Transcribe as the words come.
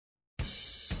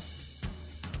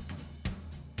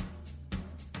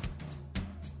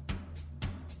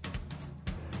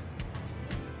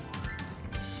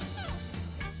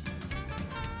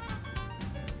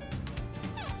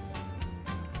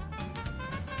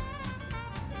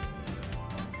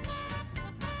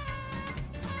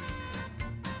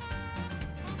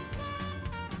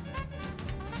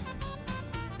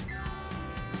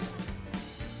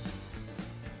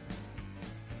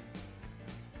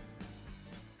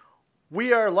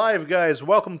We are live, guys.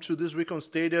 Welcome to This Week on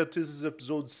Stadia. This is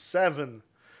episode 7.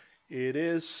 It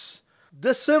is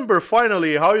December,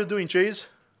 finally. How are you doing, Chase?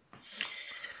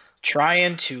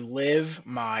 Trying to live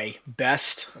my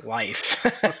best life.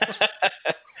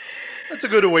 That's a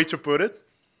good way to put it.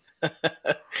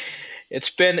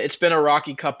 It's been a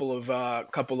rocky couple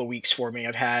of weeks for me.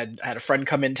 I had a friend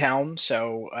come in town,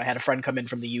 so I had a friend come in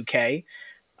from the UK,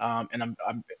 and I'm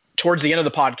towards the end of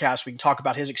the podcast we can talk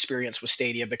about his experience with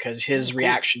Stadia because his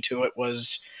reaction to it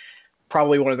was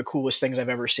probably one of the coolest things I've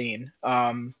ever seen.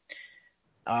 Had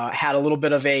a little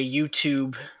bit of a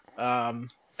YouTube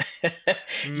Mayhem.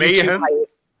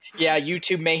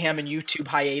 YouTube mayhem and YouTube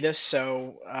hiatus.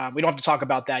 So we don't have to talk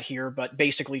about that here, but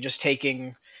basically just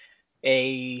taking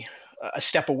a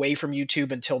step away from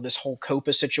YouTube until this whole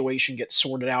COPA situation gets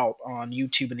sorted out on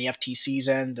YouTube and the FTC's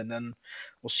end, and then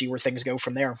we'll see where things go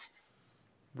from there.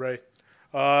 Right.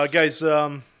 Guys,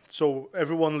 so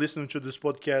everyone listening to this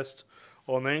podcast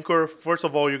on Anchor, first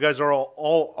of all, you guys are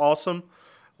all awesome.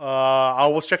 I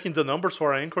was checking the numbers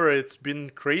for Anchor. It's been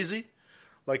crazy,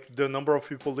 like the number of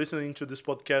people listening to this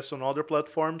podcast on other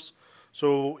platforms.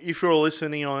 So if you're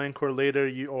listening on Anchor later,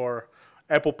 or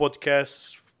Apple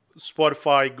Podcasts,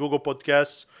 Spotify, Google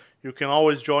Podcasts, you can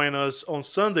always join us on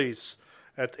Sundays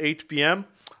at 8 p.m.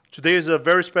 Today is a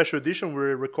very special edition.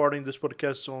 We're recording this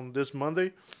podcast on this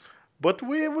Monday, but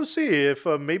we will see if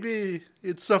maybe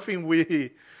it's something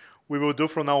we will do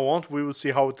from now on. We will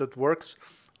see how that works.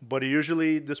 But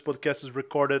usually this podcast is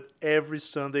recorded every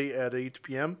Sunday at 8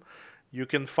 p.m. You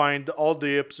can find all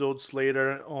the episodes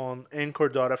later on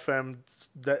anchor.fm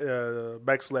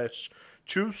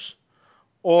 /choose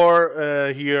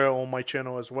or here on my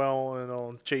channel as well and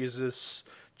on Chase's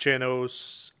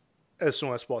channels as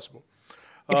soon as possible.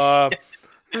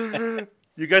 You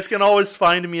guys can always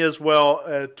find me as well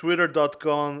at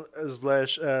twitter.com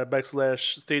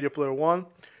 /StadiaPlayer1.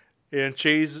 And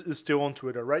Chase is still on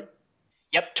Twitter, right?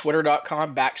 Yep,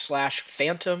 twitter.com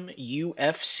 /Phantom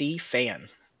UFC fan.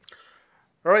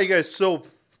 All right, guys. So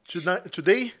tonight,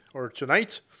 we're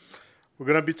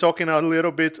going to be talking a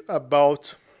little bit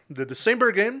about the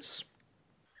December games.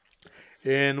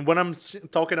 And when I'm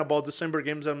talking about December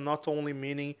games, I'm not only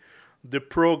meaning the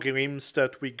pro games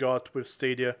that we got with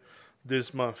Stadia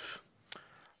this month.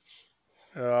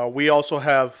 We also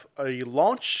have a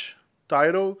launch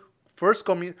title,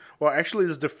 actually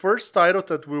it's the first title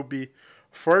that will be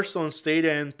first on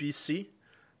Stadia and PC,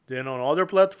 then on other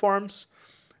platforms.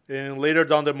 And later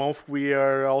down the month, we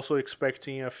are also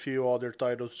expecting a few other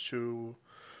titles to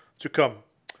come.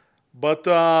 But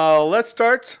let's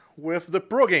start with the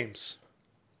pro games.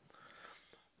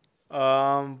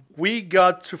 We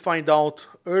got to find out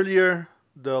earlier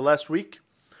the last week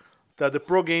that the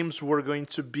pro games were going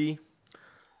to be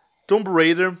Tomb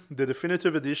Raider, the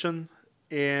Definitive Edition,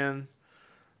 and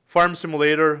Farm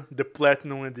Simulator, the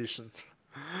Platinum Edition.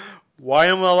 Why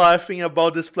am I laughing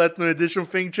about this Platinum Edition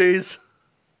thing, Chase?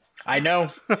 I know.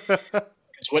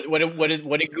 What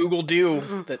did Google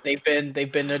do that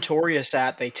they've been notorious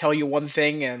at? They tell you one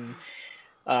thing and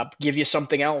give you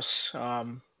something else.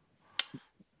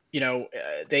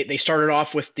 They started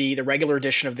off with the regular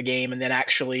edition of the game and then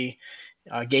actually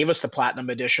gave us the Platinum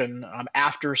Edition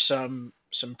after some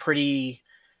pretty.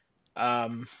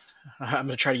 I'm going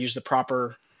to try to use the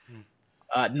proper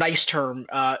nice term.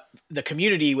 The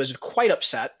community was quite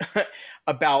upset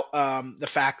about the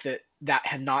fact that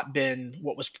had not been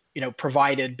what was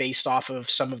provided based off of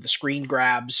some of the screen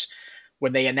grabs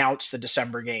when they announced the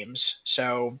December games.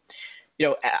 So,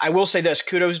 I will say this: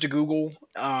 kudos to Google,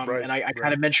 and I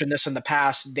kind of mentioned this in the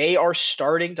past. They are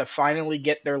starting to finally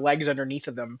get their legs underneath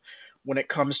of them when it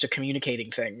comes to communicating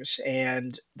things,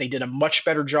 and they did a much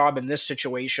better job in this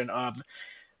situation of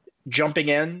jumping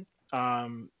in,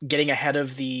 getting ahead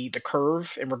of the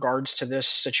curve in regards to this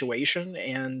situation,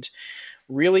 and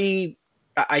really,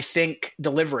 I think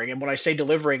delivering. And when I say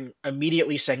delivering,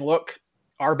 immediately saying, "Look,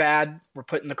 our bad. We're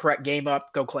putting the correct game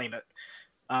up. Go claim it."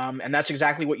 And that's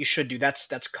exactly what you should do. That's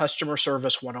customer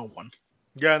service 101.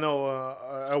 Yeah, no,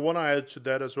 I want to add to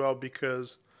that as well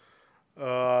because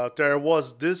there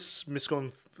was this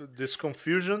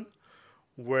confusion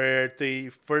where they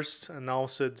first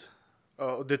announced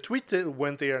the tweet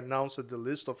when they announced the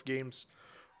list of games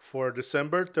for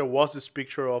December. There was this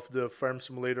picture of the Farm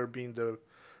Simulator being the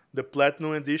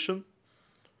Platinum Edition,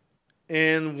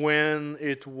 and when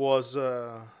it was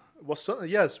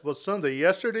Sunday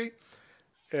yesterday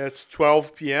at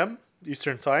 12 p.m.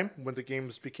 Eastern Time when the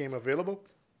games became available,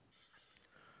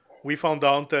 we found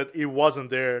out that it wasn't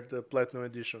there, the Platinum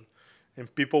Edition.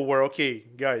 And people were, okay,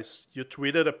 guys, you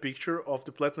tweeted a picture of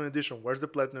the Platinum Edition. Where's the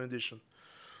Platinum Edition?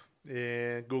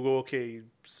 and Google, okay,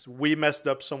 we messed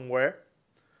up somewhere,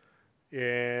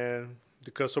 and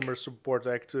the customer support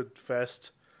acted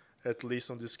fast, at least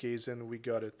on this case, and we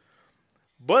got it.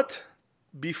 But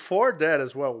before that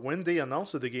as well, when they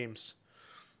announced the games,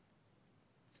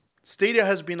 Stadia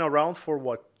has been around for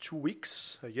what, 2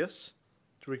 weeks, I guess,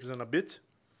 2 weeks and a bit.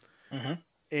 Hmm.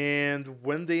 And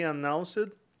when they announced it,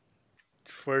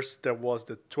 first there was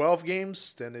the 12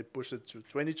 games, then they pushed it to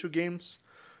 22 games,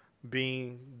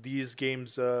 being these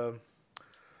games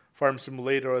Farm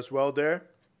Simulator as well there.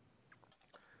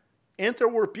 And there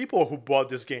were people who bought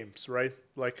these games, right?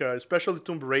 Like especially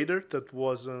Tomb Raider that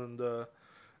was on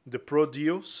the Pro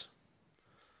deals.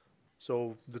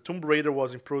 So the Tomb Raider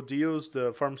was in Pro deals,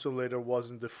 the Farm Simulator was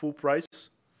in the full price.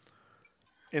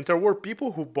 And there were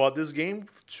people who bought this game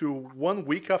to 1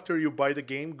 week after you buy the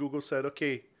game, Google said,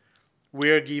 okay, we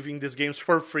are giving these games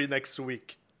for free next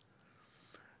week.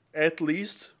 At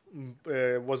least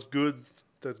was good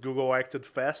that Google acted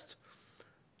fast,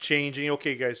 changing,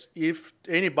 okay, guys, if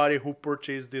anybody who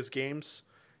purchased these games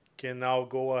can now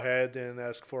go ahead and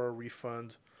ask for a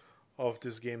refund of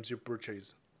these games you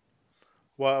purchased.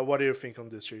 What do you think on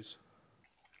this, Chase?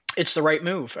 It's the right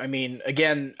move. I mean,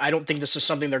 again, I don't think this is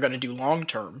something they're going to do long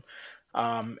term.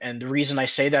 And the reason I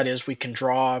say that is we can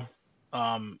draw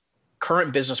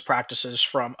current business practices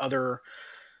from other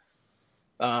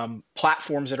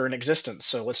platforms that are in existence.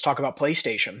 So let's talk about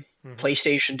PlayStation. Mm-hmm.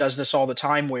 PlayStation does this all the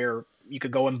time where you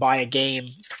could go and buy a game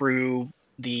through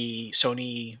the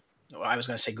Sony, I was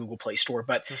going to say Google Play Store,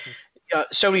 but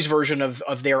Sony's version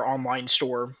of their online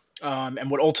store. And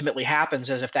what ultimately happens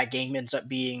is if that game ends up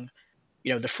being,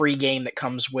 the free game that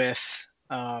comes with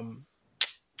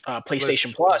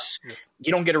PlayStation Plus,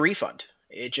 you don't get a refund.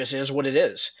 It just is what it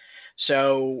is.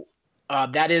 So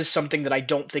that is something that I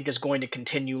don't think is going to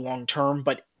continue long term.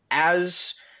 But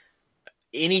as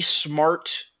any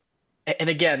smart, and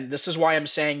again, this is why I'm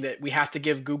saying that we have to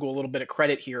give Google a little bit of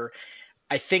credit here.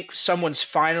 I think someone's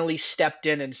finally stepped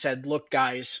in and said, look,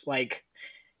 guys, like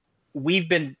we've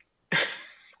been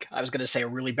I was going to say a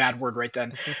really bad word right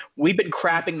then. We've been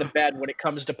crapping the bed when it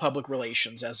comes to public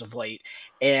relations as of late,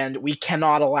 and we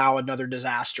cannot allow another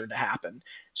disaster to happen.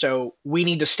 So we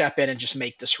need to step in and just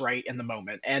make this right in the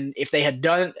moment. And if they had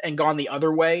done and gone the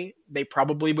other way, they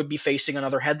probably would be facing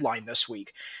another headline this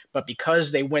week. But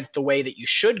because they went the way that you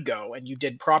should go and you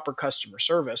did proper customer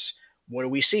service, what do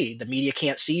we see? The media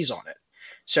can't seize on it.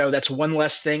 So that's one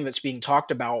less thing that's being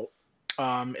talked about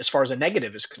as far as a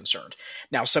negative is concerned.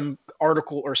 Now, some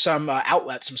article or some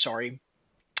outlets,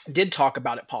 did talk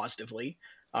about it positively.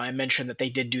 I mentioned that they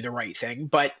did do the right thing,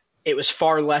 but it was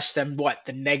far less than what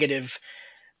the negative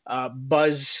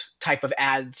buzz type of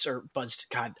ads or buzz.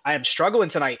 God, I am struggling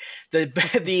tonight. The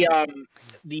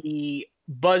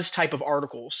buzz type of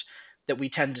articles that we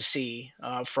tend to see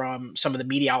from some of the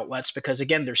media outlets, because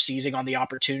again, they're seizing on the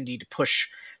opportunity to push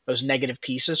those negative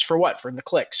pieces for what? For the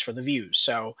clicks, for the views.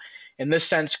 So in this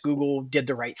sense, Google did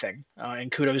the right thing,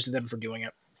 and kudos to them for doing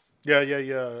it. Yeah.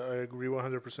 I agree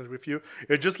 100% with you.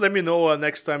 Just let me know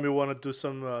next time you want to do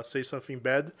some say something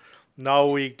bad.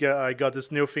 Now I got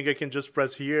this new thing I can just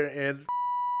press here and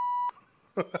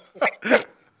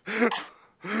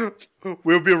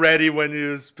we'll be ready when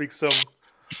you speak some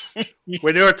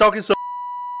when you are talking so.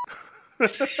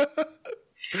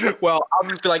 Well, I'll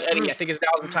just be like, Eddie, I think it's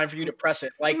now the time for you to press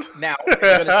it. Like now.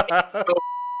 That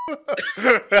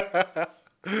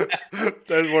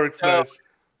works nice.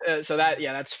 So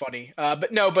that's funny.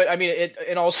 But I mean,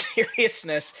 in all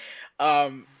seriousness,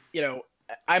 I'm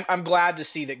glad to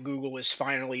see that Google is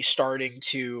finally starting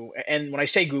to, and when I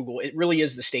say Google, it really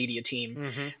is the Stadia team.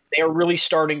 Mm-hmm. They are really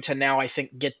starting to now, I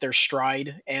think, get their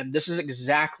stride, and this is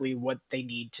exactly what they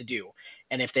need to do.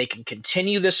 And if they can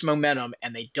continue this momentum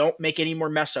and they don't make any more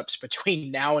mess ups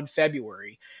between now and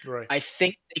February, right, I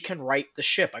think they can right the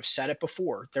ship. I've said it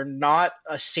before. They're not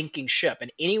a sinking ship.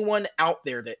 And anyone out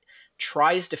there that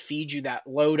tries to feed you that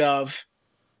load of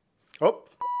we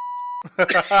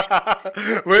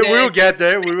will get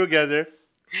there. We will get there.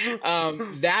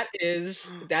 That is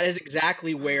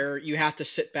exactly where you have to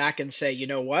sit back and say, you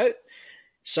know what?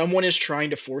 Someone is trying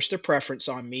to force their preference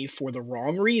on me for the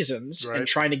wrong reasons, right, and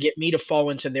trying to get me to fall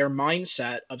into their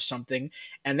mindset of something.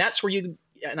 And that's where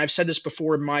and I've said this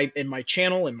before in my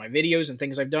channel and my videos and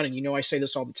things I've done. And I say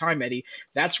this all the time, Eddie,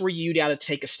 that's where you got to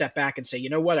take a step back and say, you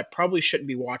know what? I probably shouldn't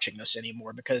be watching this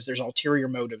anymore because there's ulterior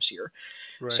motives here.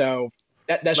 Right. So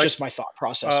that's just my thought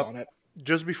process on it.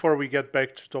 Just before we get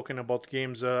back to talking about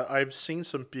games, I've seen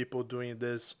some people doing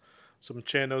this, some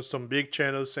big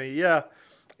channels saying, yeah,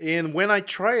 and when I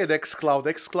tried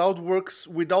xCloud works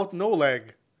without no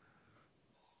lag.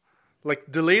 Like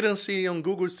the latency on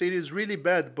Google Stadia is really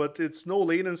bad, but it's no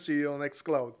latency on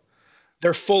xCloud.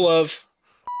 They're full of.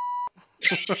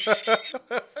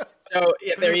 So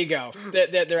yeah, there you go.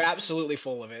 They're absolutely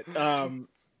full of it.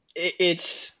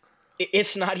 It's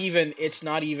it's not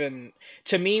even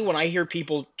to me when I hear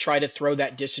people try to throw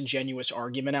that disingenuous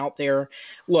argument out there.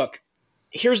 Look,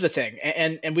 here's the thing,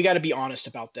 and we got to be honest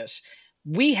about this.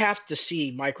 We have to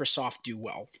see Microsoft do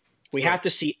well. We Right. have to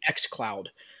see xCloud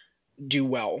do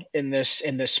well in this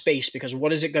space, because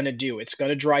what is it going to do? It's going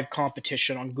to drive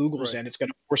competition on Google's Right. end. It's going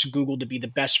to force Google to be the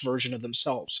best version of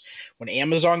themselves. When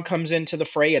Amazon comes into the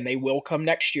fray, and they will come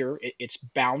next year, it's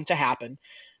bound to happen.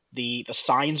 The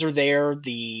signs are there.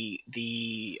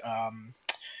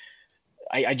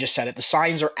 I just said it. The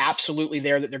signs are absolutely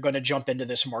there that they're going to jump into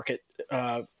this market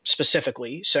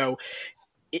specifically. So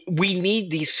we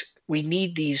need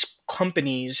these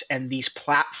companies and these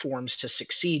platforms to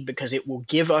succeed, because it will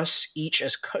give us each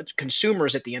as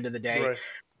consumers at the end of the day Right.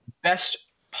 best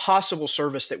possible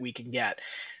service that we can get.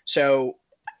 So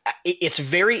it's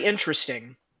very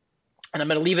interesting, and I'm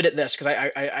going to leave it at this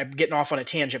because I'm getting off on a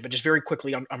tangent, but just very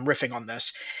quickly, I'm riffing on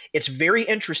this. It's very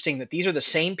interesting that these are the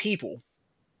same people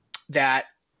that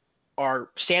are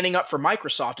standing up for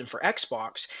Microsoft and for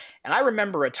Xbox. And I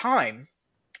remember a time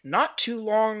not too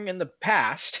long in the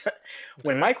past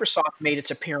when Okay. Microsoft made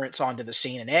its appearance onto the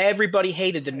scene, and everybody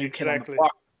hated the new kid on the Exactly.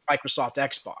 block, Microsoft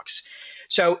Xbox.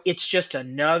 So it's just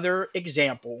another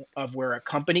example of where a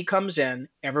company comes in,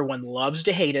 everyone loves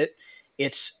to hate it.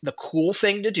 It's the cool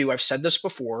thing to do. I've said this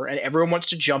before, and everyone wants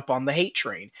to jump on the hate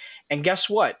train. And guess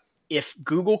what? If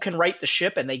Google can right the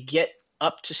ship and they get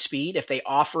up to speed, if they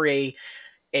offer a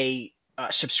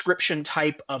subscription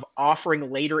type of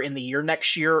offering later in the year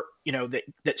next year,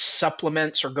 that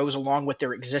supplements or goes along with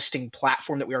their existing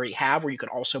platform that we already have, where you can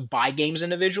also buy games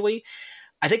individually,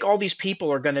 I think all these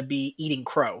people are going to be eating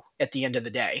crow at the end of the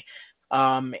day.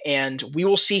 And we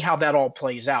will see how that all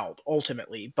plays out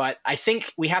ultimately. But I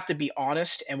think we have to be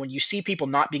honest. And when you see people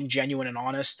not being genuine and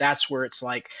honest, that's where it's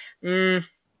like, mm,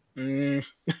 mm.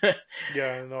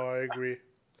 Yeah, no, I agree.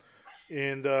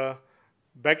 And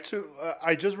back to,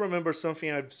 I just remember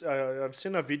something. I've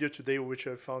seen a video today which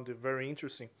I found it very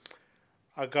interesting.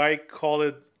 A guy called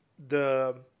it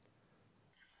the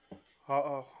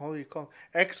how do you call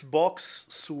it? Xbox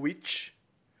Switch.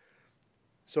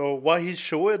 So what he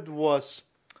showed was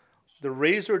the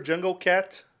Razer Jungle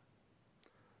Cat.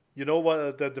 You know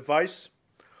what the device?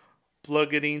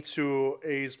 Plug it into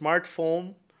a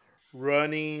smartphone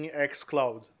running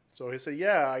xCloud. So he said,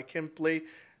 "Yeah, I can play.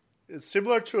 It's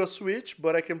similar to a Switch,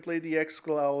 but I can play the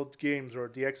xCloud games or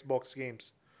the Xbox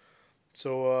games."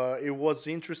 So it was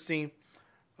interesting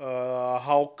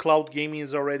how cloud gaming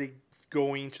is already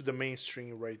going to the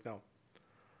mainstream right now.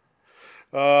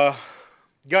 Uh,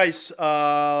 guys,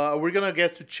 we're gonna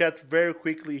get to chat very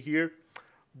quickly here,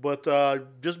 but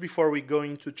just before we go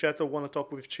into chat, I want to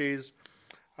talk with Chase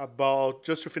about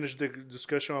just to finish the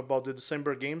discussion about the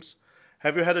December games.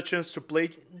 Have you had a chance to play,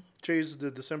 Chase,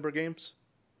 the December games?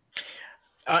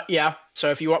 Yeah.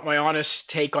 So if you want my honest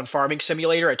take on Farming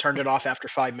Simulator, I turned it off after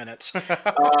 5 minutes.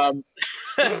 Um,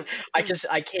 I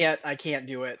can't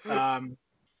do it.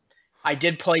 I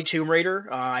did play Tomb Raider.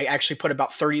 I actually put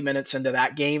about 30 minutes into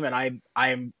that game, and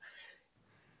I'm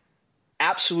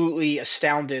absolutely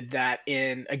astounded that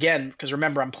again, because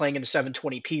remember, I'm playing in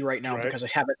 720p right now, Right, because I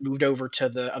haven't moved over to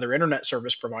the other internet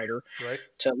service provider right.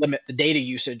 to limit the data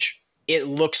usage. It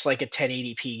looks like a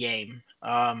 1080p game.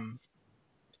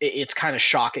 It's kind of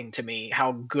shocking to me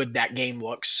how good that game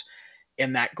looks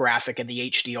in that graphic and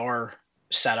the HDR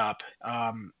setup.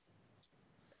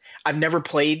 I've never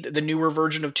played the newer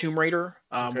version of Tomb Raider,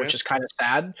 Okay. which is kind of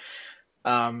sad,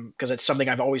 because it's something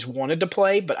I've always wanted to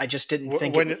play, but I just didn't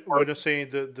think it was When you're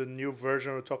saying the new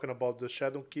version, we're talking about the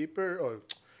Shadow Keeper or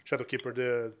Shadow Keeper,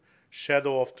 the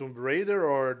Shadow of Tomb Raider,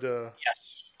 or the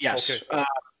Yes, yes. okay,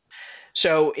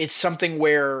 So it's something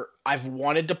where I've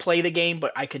wanted to play the game,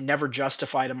 but I could never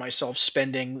justify to myself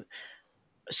spending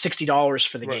 $60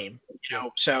 for the right, game. yeah,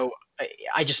 So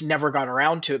I just never got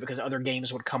around to it, because other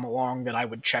games would come along that I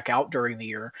would check out during the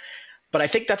year. But I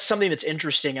think that's something that's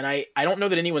interesting, and I don't know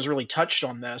that anyone's really touched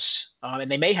on this, and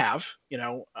they may have.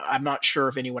 I'm not sure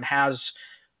if anyone has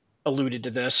alluded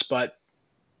to this, but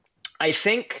I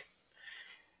think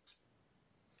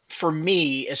for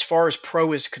me, as far as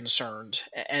Pro is concerned,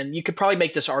 and you could probably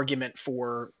make this argument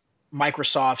for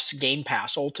Microsoft's Game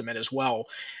Pass Ultimate as well.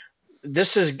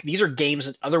 These are games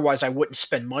that otherwise I wouldn't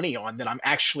spend money on, that I'm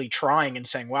actually trying and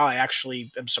saying, wow, I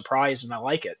actually am surprised and I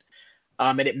like it.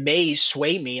 And it may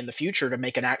sway me in the future to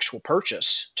make an actual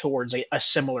purchase towards a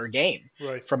similar game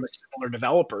Right. from a similar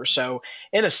developer. So,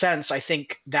 in a sense, I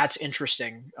think that's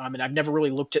interesting. And I've never really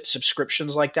looked at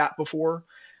subscriptions like that before.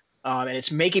 And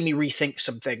it's making me rethink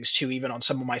some things too, even on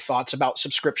some of my thoughts about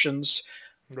subscriptions.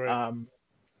 Right. Um,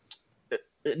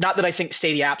 Not that I think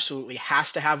Stadia absolutely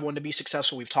has to have one to be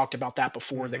successful. We've talked about that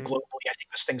before, that Mm-hmm. globally, I think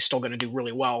this thing's still going to do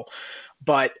really well.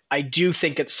 But I do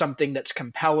think it's something that's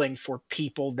compelling for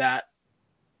people that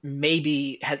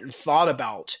maybe hadn't thought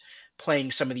about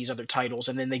playing some of these other titles.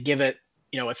 And then they give it,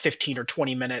 a 15 or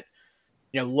 20 minute,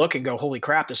 look and go, holy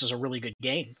crap, this is a really good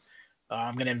game.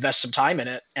 I'm going to invest some time in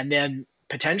it. And then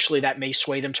potentially that may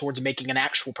sway them towards making an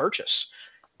actual purchase,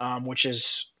 which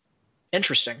is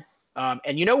interesting.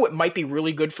 And what might be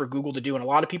really good for Google to do, and a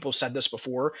lot of people have said this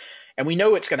before, and we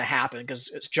know it's going to happen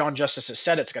because John Justice has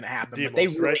said it's going to happen, but they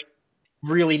Demos, right? really,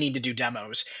 really need to do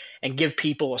demos and give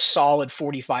people a solid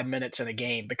 45 minutes in a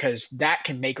game because that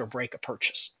can make or break a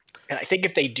purchase. And I think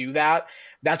if they do that,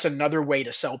 that's another way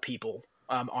to sell people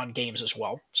on games as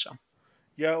well. So,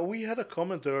 Yeah, we had a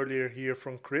comment earlier here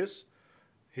from Chris.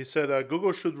 He said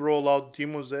Google should roll out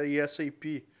demos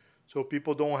ASAP so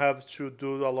people don't have to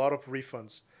do a lot of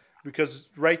refunds. Because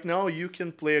right now you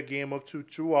can play a game up to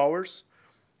 2 hours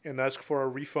and ask for a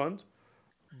refund,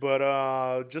 but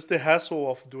just the hassle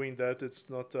of doing that, it's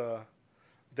not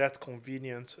that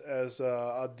convenient as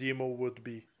a demo would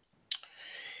be.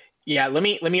 yeah, let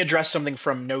me address something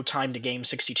from No Time to Game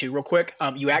 62 real quick.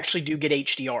 You actually do get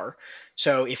HDR.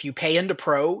 So if you pay into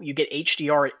Pro, you get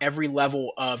HDR at every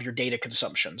level of your data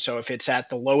consumption. So if it's at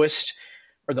the lowest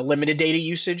or the limited data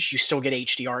usage, you still get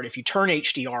HDR. And if you turn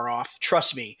HDR off,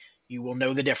 trust me, you will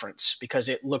know the difference because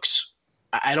it looks,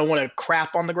 I don't want to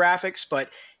crap on the graphics, but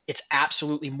it's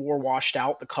absolutely more washed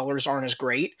out. The colors aren't as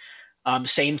great.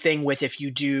 Same thing with if you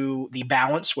do the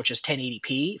balance, which is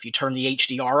 1080p. If you turn the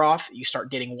HDR off, you start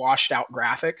getting washed out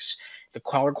graphics. The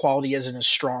color quality isn't as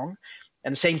strong.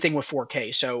 And same thing with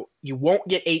 4K. So you won't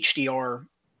get HDR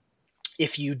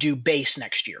if you do base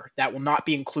next year. That will not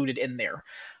be included in there.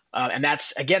 And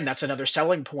that's another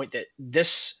selling point that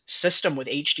this system with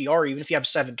HDR, even if you have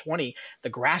 720, the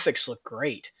graphics look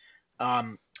great.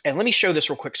 And let me show this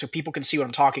real quick so people can see what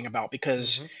I'm talking about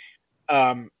because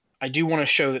Mm-hmm. I do want to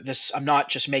show that I'm not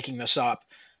just making this up.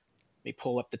 Let me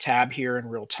pull up the tab here in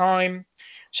real time.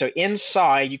 So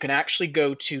inside, you can actually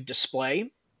go to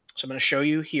display. So I'm going to show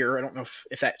you here. I don't know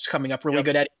if that's coming up really Yep.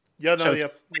 good at it. Yeah, no, So,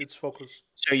 yep. It's focused.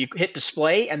 so you hit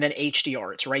display and then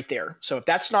HDR. It's right there. So if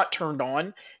that's not turned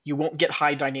on, you won't get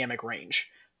high dynamic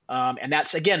range. And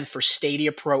that's, again, for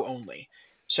Stadia Pro only.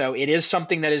 So it is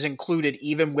something that is included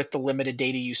even with the limited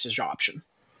data usage option.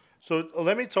 So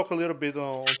let me talk a little bit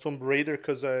on Tomb Raider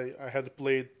because I had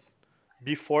played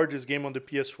before this game on the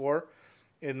PS4,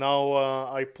 and now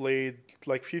I played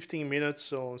like 15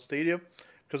 minutes on Stadia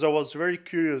because I was very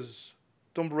curious.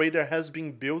 Tomb Raider has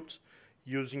been built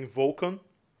using Vulkan,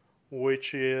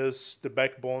 which is the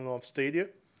backbone of Stadia.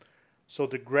 So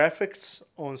the graphics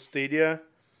on Stadia,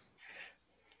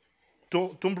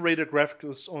 Tomb Raider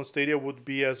graphics on Stadia would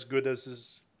be as good as it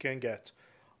can get.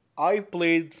 I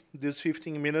played this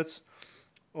 15 minutes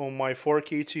on my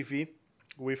 4K TV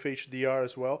with HDR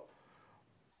as well.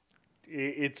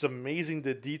 It's amazing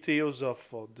the details of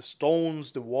the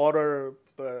stones, the water.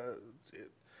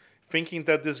 Thinking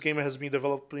that this game has been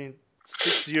developed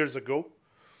 6 years ago,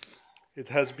 it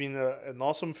has been an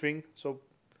awesome thing. So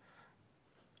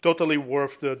totally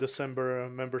worth the December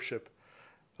membership.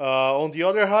 On the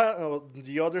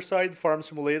other side, Farm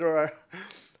Simulator,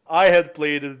 I had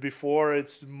played it before.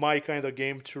 It's my kind of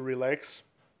game to relax,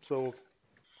 so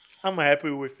I'm happy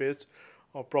with it.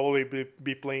 I'll probably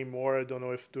be playing more. I don't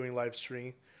know if doing live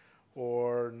stream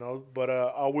or not, but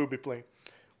I will be playing.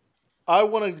 I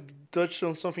want to touch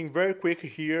on something very quick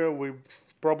here. We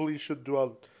probably should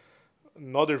do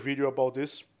another video about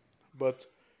this, but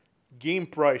game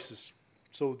prices.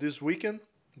 So this weekend,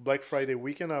 Black Friday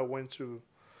weekend, I went to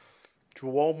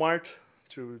Walmart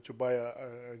to buy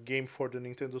a game for the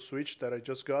Nintendo Switch that I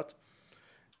just got,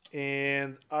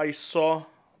 and I saw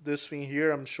this thing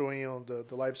here. I'm showing you on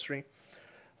the live stream.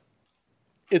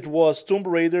 It was Tomb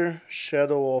Raider: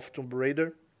 Shadow of Tomb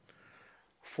Raider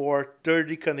for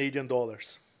 30 Canadian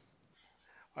dollars.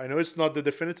 I know it's not the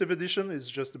definitive edition; it's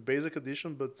just the basic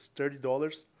edition, but it's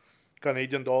 $30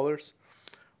 Canadian dollars.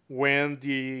 When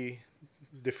the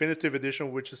definitive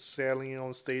edition, which is selling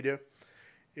on Stadia,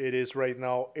 it is right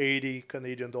now 80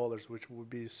 Canadian dollars, which would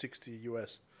be 60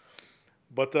 US.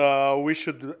 But we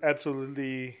should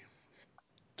absolutely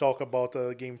talk about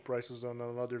game prices on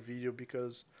another video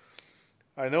because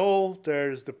I know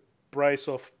there's the price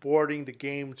of porting the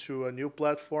game to a new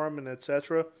platform and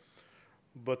etc.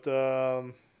 But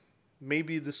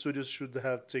maybe the studios should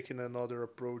have taken another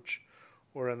approach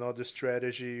or another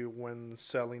strategy when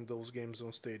selling those games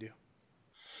on Stadia.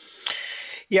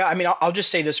 Yeah, I mean, I'll just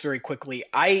say this very quickly.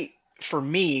 For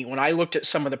me, when I looked at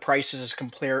some of the prices as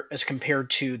compared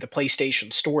to the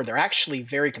PlayStation Store, they're actually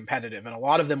very competitive, and a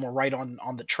lot of them were right on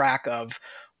the track of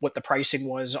what the pricing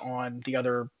was on the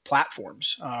other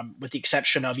platforms, with the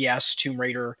exception of, yes, Tomb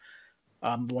Raider,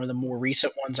 one of the more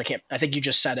recent ones. I think you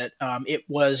just said it. It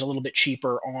was a little bit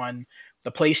cheaper on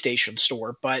the PlayStation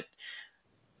Store, but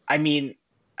I mean,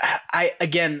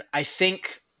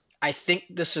 I think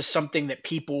this is something that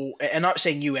people, and not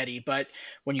saying you, Eddie, but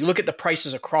when you look at the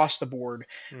prices across the board,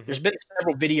 Mm-hmm. there's been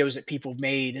several videos that people have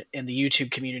made in the YouTube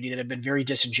community that have been very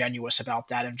disingenuous about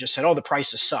that and just said, "Oh, the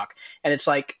prices suck." And it's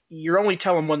like, you're only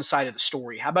telling one side of the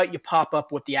story. How about you pop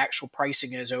up what the actual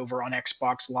pricing is over on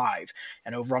Xbox Live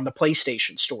and over on the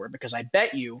PlayStation Store? Because I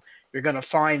bet you're going to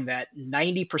find that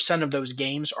 90% of those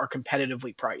games are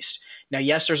competitively priced. Now,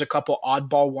 yes, there's a couple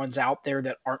oddball ones out there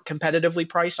that aren't competitively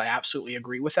priced. I absolutely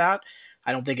agree with that.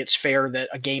 I don't think it's fair that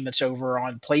a game that's over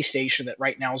on PlayStation that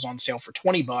right now is on sale for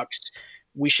 $20,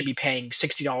 we should be paying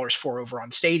 $60 for over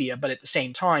on Stadia. But at the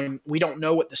same time, we don't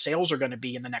know what the sales are going to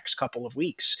be in the next couple of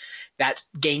weeks. That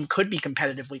game could be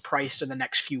competitively priced in the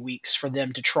next few weeks for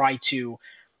them to try to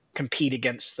compete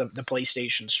against the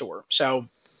PlayStation Store. So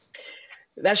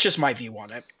that's just my view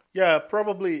on it. Yeah,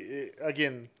 probably.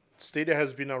 Again, Stadia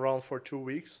has been around for 2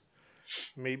 weeks.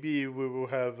 Maybe we will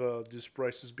have these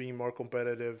prices being more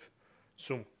competitive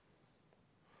soon.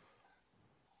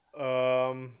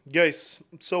 Guys,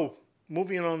 so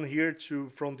moving on here to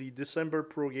from the December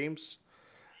Pro Games.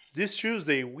 This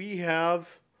Tuesday we have,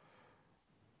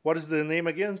 what is the name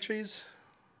again, Chase?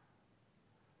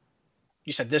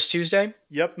 You said this Tuesday?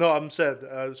 Yep, no, I'm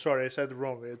said. Sorry, I said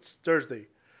wrong. It's Thursday,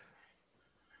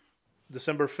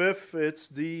 December 5th. It's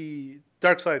the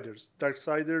Darksiders.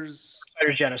 Darksiders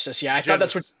Fighters Genesis. Yeah, I thought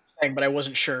that's what Genesis. you were saying, but I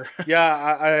wasn't sure.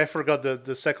 Yeah, I forgot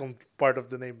the second part of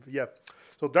the name. Yeah.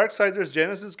 So Darksiders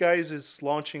Genesis, guys, is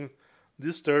launching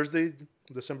this Thursday,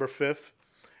 December 5th.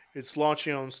 It's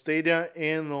launching on Stadia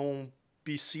and on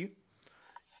PC,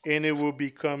 and it will be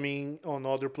coming on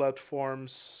other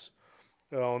platforms,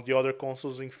 on the other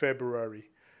consoles in February.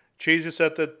 Chase, you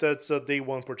said that that's a day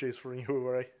one purchase for you,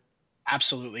 right?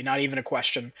 Absolutely, not even a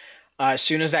question. As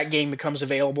soon as that game becomes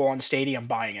available on Stadia, I'm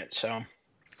buying it. So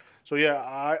So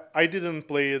yeah, I didn't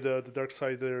play the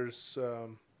Darksiders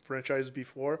franchise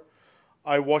before.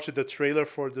 I watched the trailer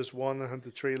for this one, and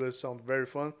the trailer sounded very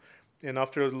fun. And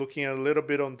after looking a little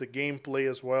bit on the gameplay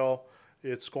as well,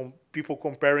 it's people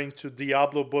comparing to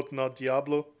Diablo, but not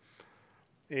Diablo.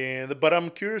 And but I'm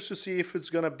curious to see if it's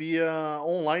gonna be a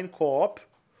online co-op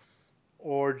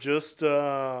or just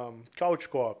couch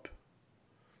co-op.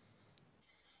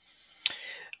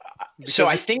 so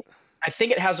Because I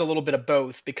think it has a little bit of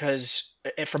both because,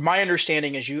 from my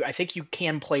understanding, I think you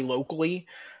can play locally.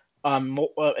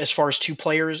 As far as two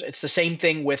players, it's the same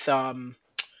thing with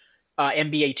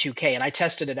NBA 2K, and I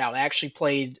tested it out. I actually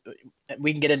played.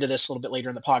 We can get into this a little bit later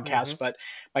in the hmm podcast, but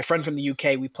my friend from the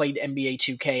UK, we played NBA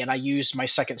 2K, and I used my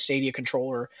second Stadia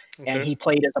controller, and okay, he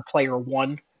played as a player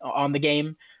one on the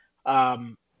game.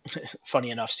 Um,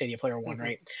 Funny enough, Stadia player one,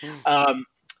 right? Um,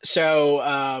 so,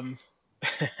 um,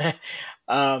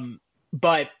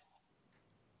 but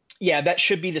yeah, that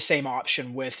should be the same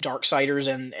option with Darksiders,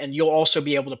 and you'll also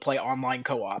be able to play online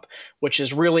co-op, which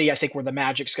is really, I think, where the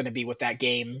magic's going to be with that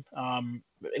game.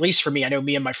 At least for me, I know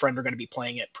me and my friend are going to be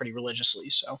playing it pretty religiously.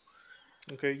 So,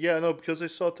 okay, yeah, no, because I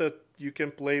saw that you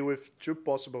can play with two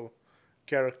possible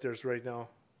characters right now.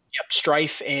 yep,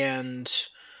 Strife and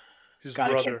His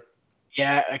God, I can't. brother.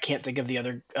 Yeah, I can't think of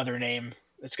the other name.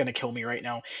 It's going to kill me right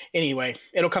now. Anyway,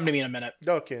 it'll come to me in a minute.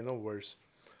 Okay, no worries.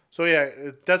 So yeah,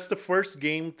 that's the first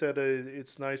game that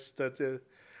it's nice that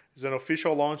is an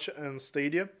official launch on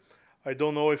Stadia. I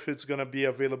don't know if it's gonna be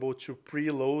available to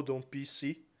preload on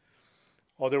PC.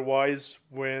 Otherwise,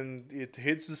 when it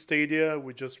hits the Stadia,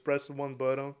 we just press one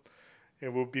button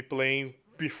and we'll be playing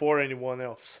before anyone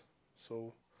else.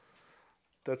 So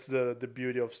that's the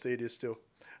beauty of Stadia still.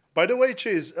 By the way,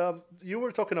 Chase, you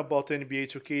were talking about NBA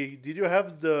 2K. Did you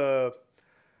have the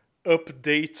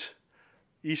update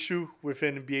issue with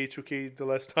NBA 2K the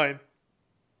last time?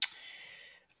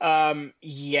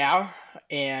 Yeah,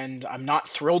 and I'm not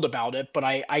thrilled about it, but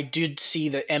I did see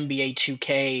that NBA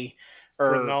 2K or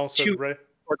Pronounce it two right.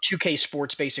 or 2K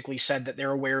Sports basically said that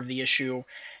they're aware of the issue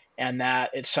and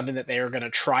that it's something that they are going to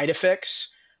try to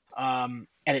fix.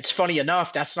 And it's funny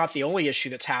enough, that's not the only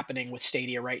issue that's happening with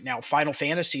Stadia right now. Final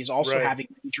Fantasy is also Right. having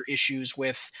major issues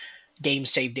with game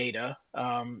save data.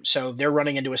 So they're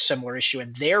running into a similar issue,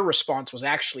 and their response was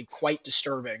actually quite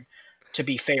disturbing, to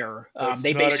be fair. That's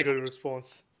They not a basically, good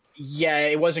response. yeah,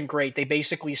 it wasn't great. They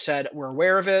basically said, we're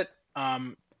aware of it.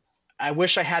 I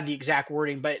wish I had the exact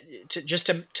wording, but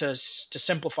to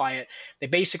simplify it, they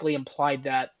basically implied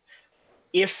that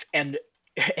if and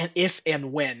if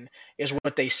and when is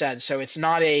what they said. So it's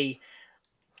not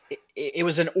it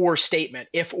was an or statement,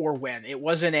 if or when. It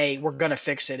wasn't a we're gonna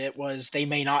fix it. It was they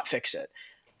may not fix it.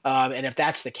 And if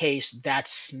that's the case,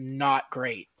 that's not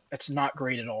great. That's not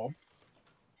great at all.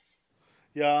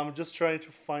 Yeah, I'm just trying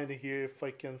to find here if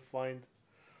I can find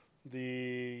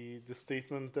the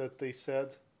statement that they said,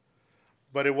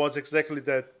 but it was exactly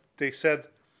that they said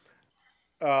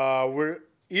we're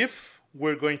if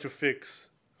we're going to fix.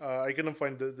 I couldn't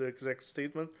find the exact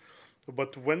statement,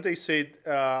 but when they said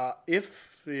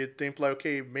if, it imply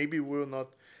okay, maybe we'll not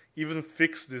even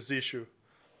fix this issue.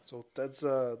 So that's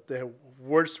the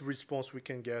worst response we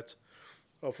can get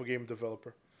of a game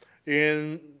developer.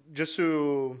 And just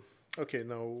to okay,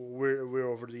 no, we're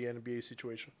over the NBA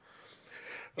situation.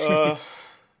 Uh,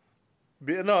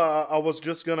 no, I was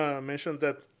just gonna mention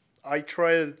that I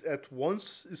tried at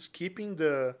once skipping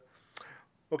the.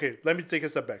 Okay, let me take a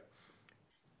step back.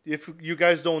 If you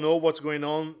guys don't know what's going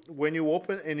on, when you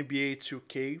open NBA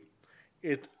 2K,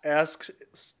 it asks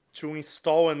to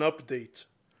install an update.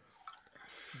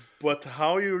 But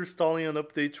how are you installing an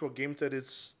update to a game that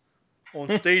is on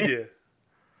Stadia?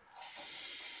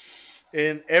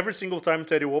 And every single time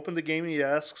that you open the game, it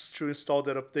asks to install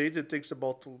that update. It takes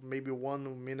about maybe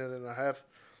 1 minute and a half,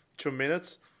 2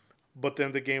 minutes, but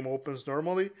then the game opens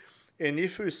normally. And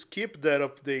if you skip that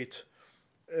update,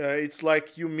 it's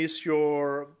like you miss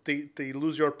your they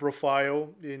lose your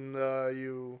profile in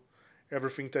you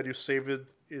everything that you saved,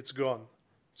 it's gone.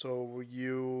 So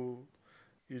you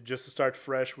just start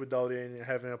fresh without any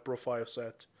having a profile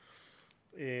set,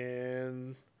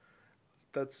 and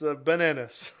that's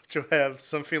bananas to have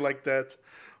something like that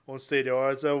on Stadia.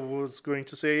 As I was going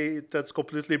to say, that's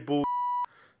completely bull.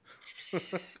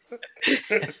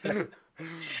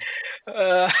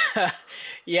 Uh,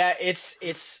 yeah,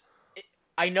 it's.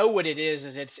 I know what it is.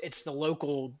 Is it's the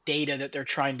local data that they're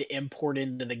trying to import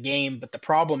into the game, but the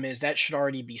problem is that should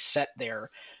already be set there,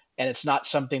 and it's not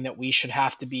something that we should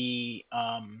have to be.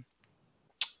 Uh,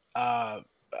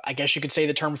 I guess you could say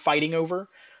the term fighting over.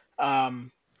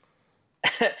 Um,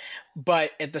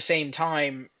 but at the same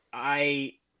time,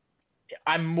 I'm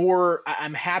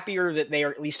happier that they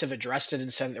are at least have addressed it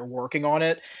and said they're working on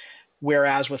it.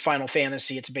 Whereas with Final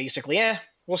Fantasy, it's basically,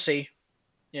 we'll see.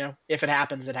 If it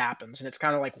happens, it happens. And it's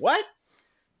kind of like, what?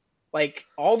 Like,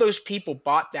 all those people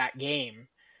bought that game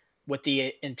with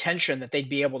the intention that they'd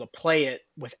be able to play it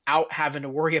without having to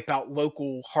worry about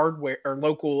local hardware or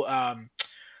local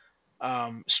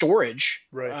storage,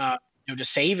 Right. to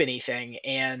save anything.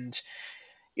 And,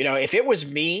 if it was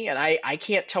me, and I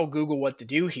can't tell Google what to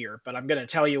do here, but I'm going to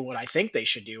tell you what I think they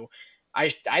should do. I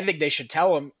think they should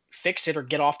tell them, fix it or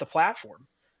get off the platform.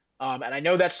 And I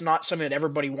know that's not something that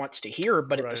everybody wants to hear,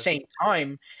 but at the Right. same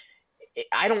time,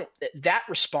 that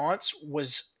response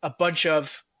was a bunch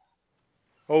of,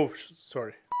 Oh,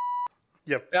 sorry.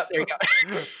 Yep. oh, there you go.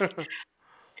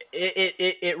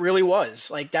 It really was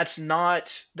like, that's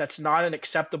not an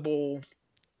acceptable,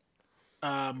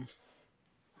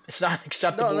 it's not an No,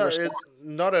 acceptable no, response.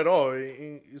 not at all.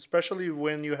 Especially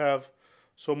when you have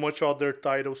so much other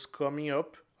titles coming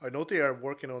up. I know they are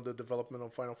working on the development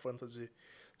of Final Fantasy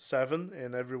VII,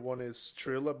 and everyone is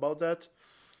thrilled about that.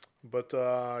 But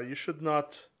you should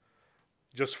not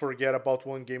just forget about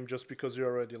one game just because you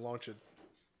already launched it.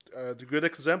 The good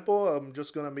example, I'm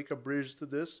just gonna make a bridge to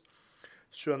this,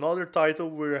 to another title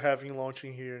we're having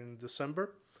launching here in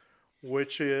December,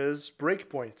 which is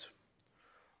Breakpoint.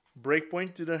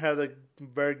 Breakpoint didn't have a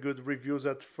very good reviews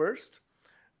at first,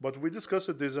 but we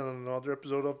discussed this in another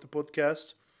episode of the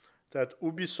podcast. That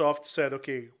Ubisoft said,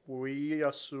 okay, we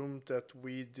assumed that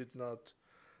we did not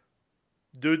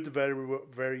do it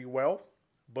very well,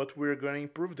 but we're going to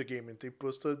improve the game, and they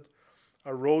posted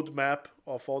a roadmap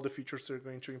of all the features they're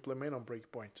going to implement on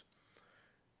Breakpoint.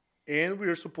 And we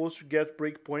are supposed to get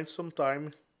Breakpoint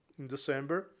sometime in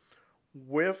December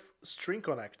with String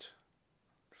Connect.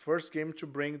 First game to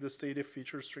bring the Stadia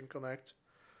feature String Connect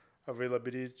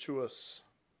availability to us.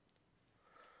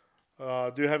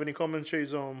 Do you have any comments,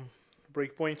 Chase, on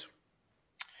Breakpoint?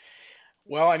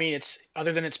 Well, I mean, it's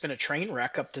been a train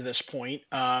wreck up to this point.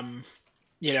 To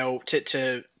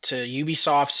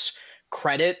Ubisoft's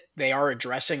credit, they are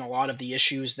addressing a lot of the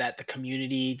issues that the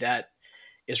community that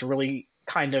is really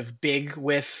kind of big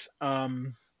with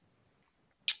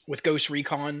with Ghost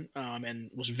Recon, and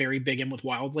was very big in with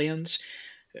Wildlands.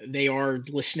 They are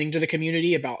listening to the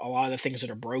community about a lot of the things that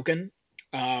are broken.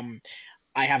 Um,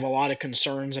 I have a lot of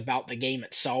concerns about the game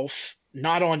itself,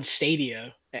 not on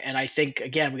Stadia. And I think,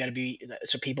 again, we got to be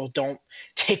so people don't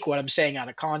take what I'm saying out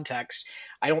of context.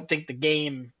 I don't think the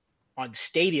game on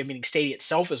Stadia, meaning Stadia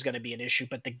itself, is going to be an issue,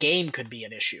 but the game could be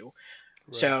an issue.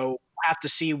 Right. So we'll have to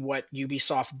see what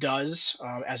Ubisoft does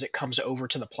as it comes over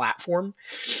to the platform.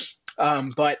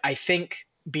 But I think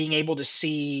being able to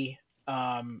see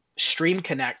Stream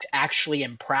Connect actually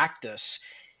in practice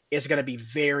is going to be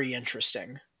very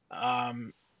interesting.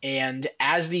 Um, and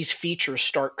as these features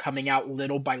start coming out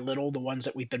little by little, the ones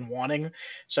that we've been wanting,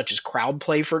 such as crowd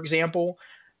play, for example,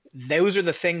 those are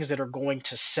the things that are going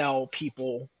to sell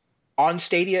people on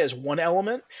Stadia as one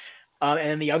element.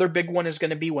 And the other big one is going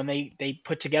to be when they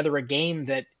put together a game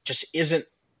that just isn't,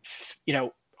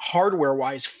 hardware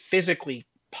wise, physically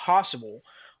possible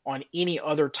on any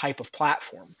other type of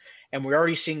platform. And we're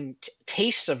already seeing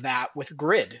tastes of that with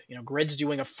Grid. Grid's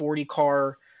doing a 40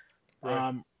 car,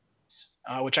 Right.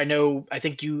 which I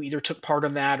think you either took part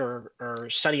in that or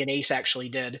Sunny and Ace actually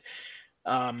did.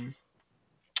 Um,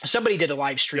 Somebody did a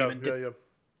live stream Yeah. and Yeah. did.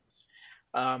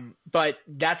 Yeah. But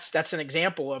that's an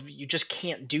example of you just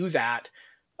can't do that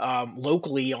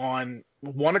locally on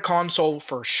a console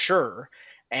for sure,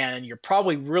 and you're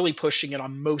probably really pushing it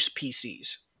on most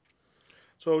PCs.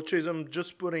 So Chase, I'm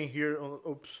just putting here on.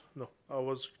 Oops, no, I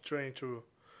was trying to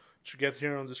get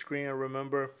here on the screen. I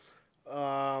remember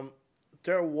um,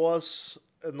 there was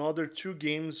another two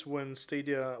games when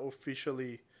Stadia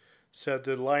officially set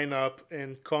the lineup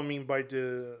and coming by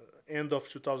the end of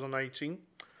 2019.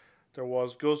 There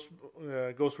was Ghost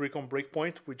Recon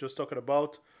Breakpoint, we just talked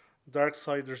about,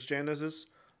 Darksiders Genesis,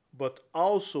 but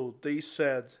also they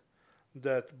said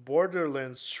that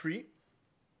Borderlands 3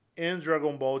 and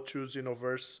Dragon Ball 2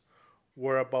 Xenoverse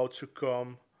were about to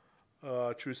come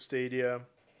to Stadia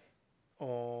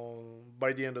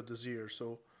by the end of this year.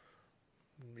 So,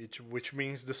 which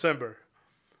means December.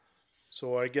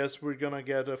 So I guess we're gonna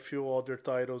get a few other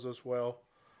titles as well.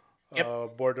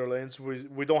 Yep. Borderlands.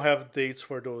 We don't have dates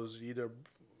for those either.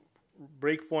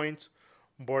 Breakpoint,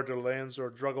 Borderlands, or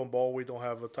Dragon Ball. We don't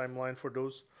have a timeline for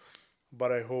those,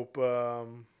 but I hope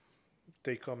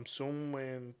they come soon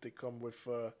and they come with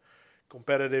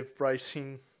competitive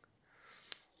pricing,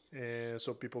 and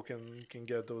so people can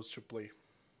get those to play.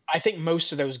 I think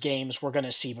most of those games we're going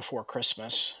to see before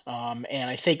Christmas. And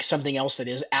I think something else that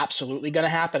is absolutely going to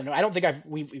happen. I don't think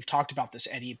we've talked about this,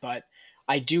 Eddie, but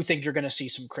I do think you're going to see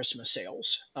some Christmas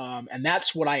sales, and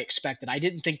that's what I expected. I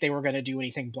didn't think they were going to do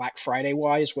anything Black Friday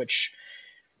wise, which,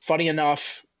 funny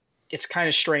enough, it's kind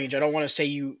of strange. I don't want to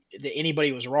say that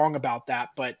anybody was wrong about that,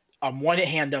 but on one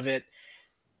hand of it,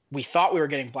 we thought we were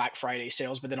getting Black Friday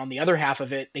sales, but then on the other half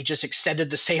of it, they just extended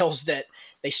the sales that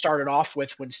they started off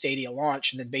with when Stadia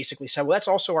launched, and then basically said, "Well, that's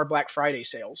also our Black Friday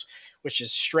sales," which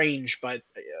is strange. But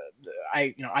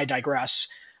I digress.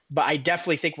 But I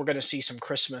definitely think we're going to see some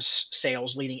Christmas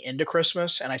sales leading into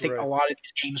Christmas, and I think a Right. lot of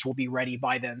these games will be ready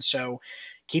by then. So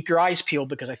keep your eyes peeled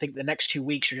because I think the next 2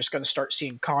 weeks you're just going to start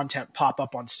seeing content pop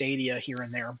up on Stadia here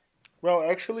and there. Well,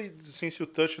 actually, since you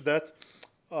touched that,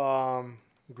 um,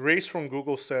 Grace from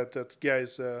Google said that,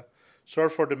 guys, sorry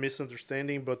for the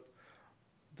misunderstanding, but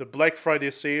the Black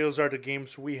Friday sales are the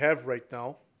games we have right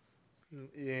now,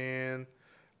 and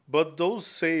but those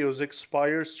sales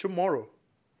expires tomorrow.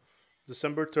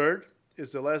 December 3rd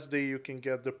is the last day you can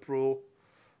get the Pro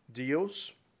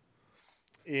deals.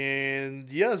 And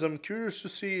yes, I'm curious to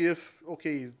see if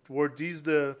okay, were these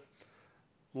the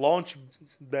launch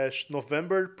bash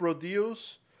November Pro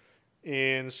deals,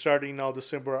 and starting now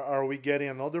December, are we getting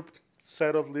another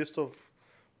set of list of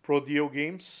Pro deal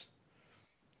games?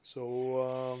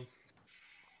 So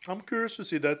I'm curious to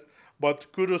see that.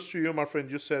 But kudos to you, my friend.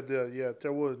 You said yeah,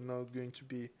 there was not going to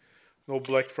be no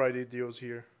Black Friday deals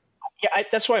here. Yeah,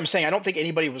 that's what I'm saying. I don't think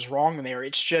anybody was wrong there.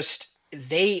 It's just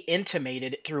they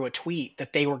intimated through a tweet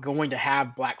that they were going to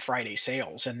have Black Friday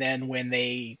sales, and then when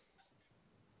they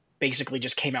basically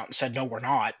just came out and said no, we're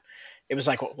not, it was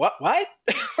like what?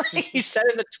 You said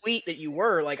in a tweet that you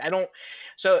were like, I don't.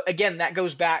 So again, that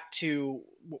goes back to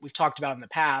what we've talked about in the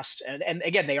past, and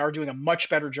again, they are doing a much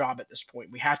better job at this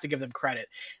point. We have to give them credit,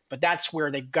 but that's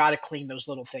where they've got to clean those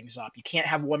little things up. You can't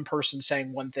have one person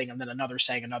saying one thing and then another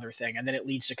saying another thing, and then it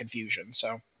leads to confusion.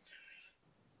 So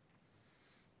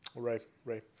Right,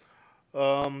 right.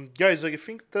 Guys, I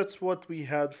think that's what we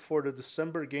had for the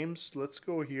December games. Let's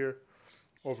go here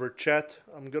over chat.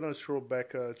 I'm gonna scroll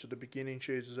back to the beginning,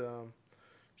 Chase, to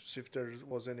see if there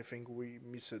was anything we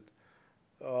missed.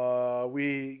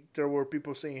 There were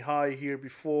people saying hi here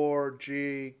before.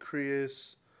 Jay,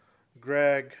 Chris,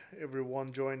 Greg,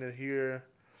 everyone joined in here.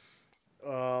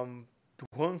 Um,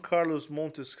 Juan Carlos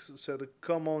Montes said,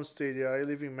 "Come on, Stadia. I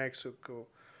live in Mexico.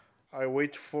 I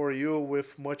wait for you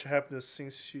with much happiness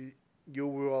since you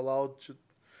were allowed to."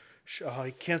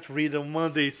 I can't read on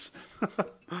Mondays.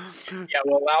 Yeah,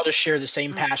 we're allowed to share the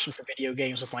same passion for video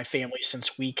games with my family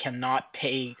since we cannot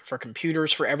pay for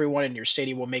computers for everyone, and your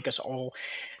Stadia will make us all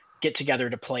get together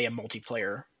to play a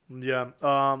multiplayer. Yeah.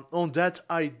 On that,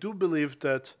 I do believe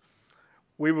that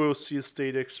we will see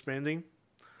Stadia expanding.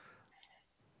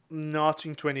 Not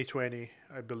in 2020,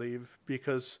 I believe,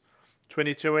 because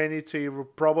 2020 they will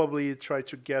probably try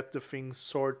to get the things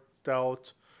sorted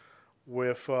out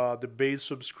with the base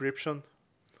subscription.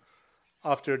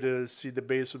 After they see the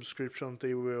base subscription,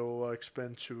 they will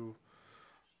expand to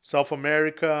South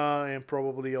America and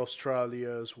probably Australia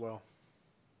as well.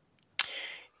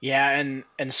 Yeah,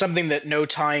 and something that No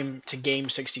Time to Game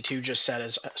 62 just said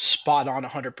is spot on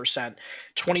 100%.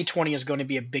 2020 is going to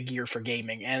be a big year for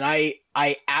gaming, and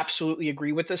I absolutely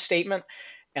agree with this statement,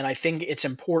 and I think it's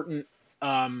important.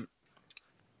 Um,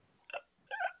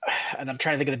 and I'm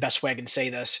trying to think of the best way I can say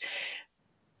this.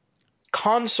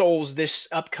 Consoles this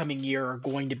upcoming year are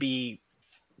going to be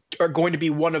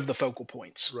one of the focal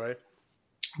points, Right.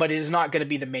 but it is not going to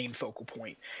be the main focal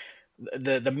point.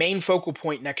 The main focal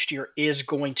point next year is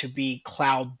going to be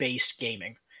cloud based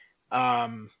gaming.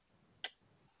 Um,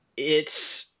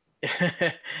 it's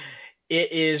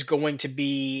it is going to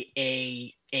be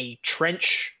a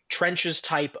trenches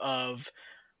type of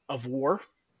war.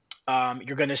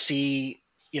 You're going to see,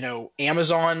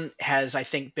 Amazon has, I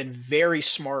think, been very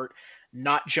smart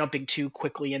not jumping too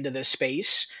quickly into this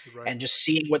space Right. and just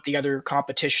seeing what the other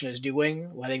competition is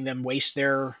doing, letting them waste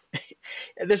their.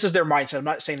 This is their mindset. I'm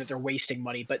not saying that they're wasting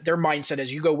money, but their mindset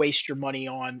is you go waste your money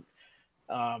on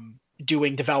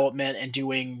doing development and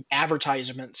doing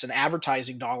advertisements and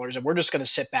advertising dollars, and we're just going to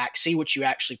sit back, see what you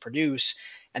actually produce,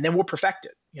 and then we'll perfect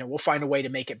it. We'll find a way to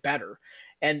make it better.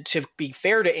 And to be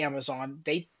fair to Amazon,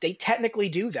 they technically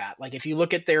do that. Like if you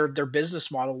look at their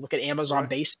business model, look at Amazon Right.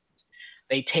 Basics,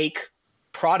 they take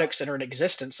products that are in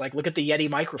existence. Like look at the Yeti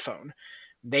microphone.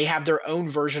 They have their own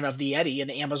version of the Yeti in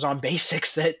Amazon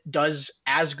Basics that does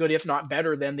as good, if not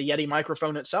better, than the Yeti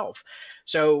microphone itself.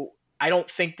 So I don't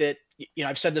think that,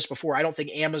 I've said this before, I don't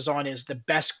think Amazon is the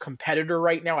best competitor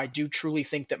right now. I do truly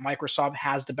think that Microsoft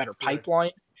has the better Right.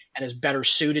 pipeline and is better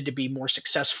suited to be more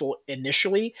successful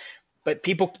initially. But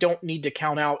people don't need to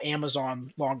count out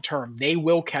Amazon long term. They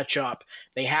will catch up.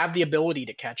 They have the ability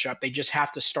to catch up. They just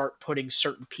have to start putting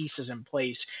certain pieces in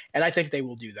place. And I think they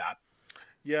will do that.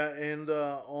 Yeah, and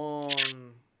on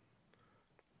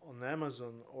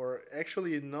Amazon, or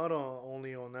actually not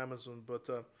only on Amazon, but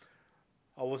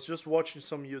I was just watching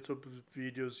some YouTube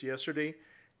videos yesterday.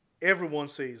 Everyone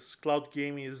says cloud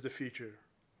gaming is the future,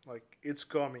 like it's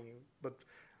coming. But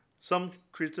some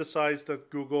criticize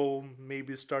that Google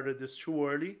maybe started this too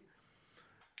early.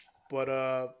 But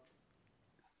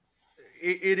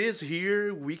it is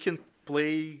here. We can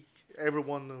play.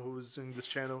 Everyone who's in this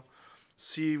channel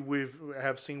see we've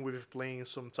have seen we've playing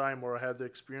some time or had the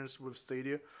experience with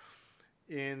Stadia,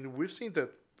 and we've seen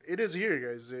that it is here,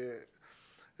 guys.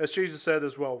 As Chase said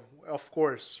as well, of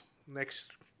course,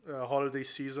 next holiday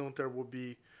season there will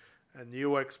be a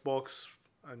new Xbox,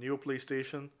 a new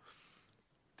PlayStation.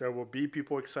 There will be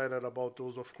people excited about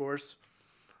those, of course,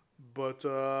 but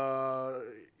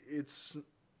it's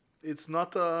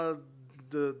not the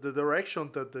direction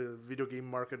that the video game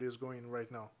market is going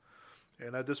right now.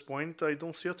 And at this point, I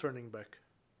don't see a turning back.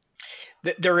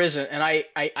 There isn't, and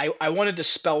I wanted to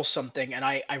spell something, and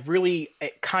I really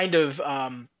it kind of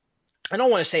I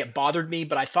don't want to say it bothered me,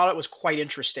 but I thought it was quite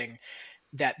interesting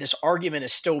that this argument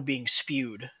is still being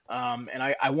spewed, and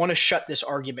I want to shut this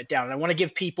argument down, and I want to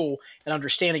give people an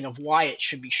understanding of why it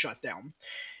should be shut down.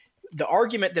 The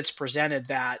argument that's presented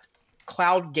that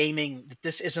cloud gaming, that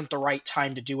this isn't the right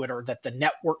time to do it, or that the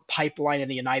network pipeline in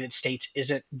the United States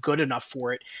isn't good enough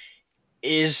for it,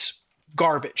 is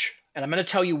garbage. And I'm going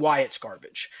to tell you why it's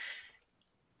garbage.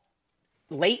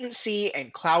 Latency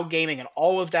and cloud gaming and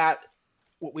all of that,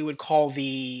 what we would call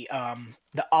the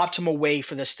optimal way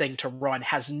for this thing to run,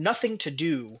 has nothing to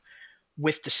do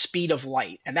with the speed of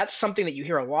light. And that's something that you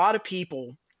hear a lot of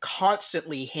people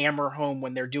constantly hammer home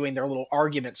when they're doing their little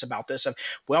arguments about this of,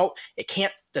 well, it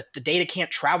can't, the data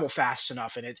can't travel fast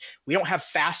enough, and we don't have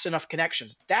fast enough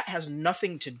connections. That has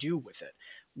nothing to do with it.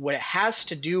 What it has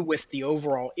to do with the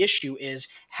overall issue is,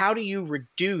 how do you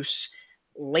reduce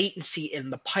latency in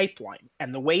the pipeline.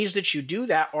 And the ways that you do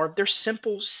that are they're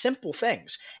simple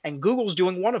things. And Google's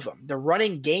doing one of them. They're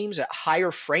running games at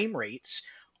higher frame rates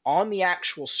on the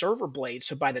actual server blade.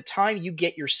 So by the time you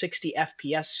get your 60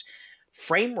 FPS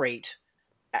frame rate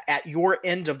at your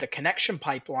end of the connection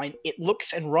pipeline, it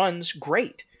looks and runs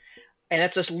great. And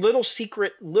it's this little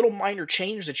secret, little minor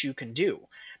change that you can do.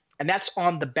 And that's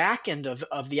on the back end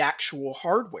of the actual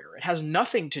hardware. It has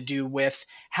nothing to do with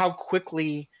how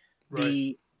quickly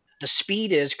the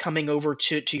speed is coming over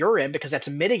to your end, because that's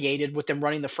mitigated with them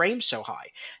running the frames so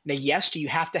high. Now, yes, do you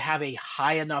have to have a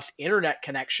high enough internet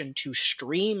connection to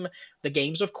stream the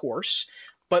games? Of course.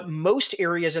 But most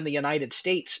areas in the United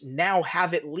States now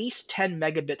have at least 10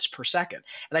 megabits per second.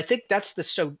 And I think that's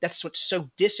what's so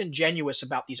disingenuous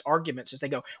about these arguments is they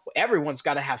go, well, everyone's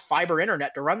got to have fiber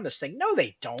internet to run this thing. No,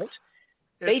 they don't.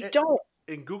 They don't.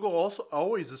 And Google also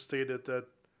always stated that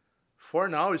for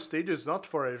now, Stadia is not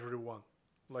for everyone.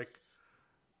 Like,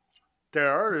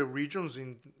 there are regions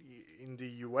in the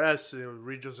US,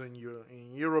 regions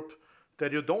in Europe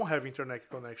that you don't have internet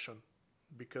connection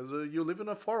because you live in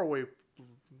a faraway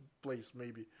place,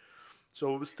 maybe.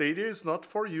 So Stadia is not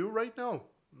for you right now.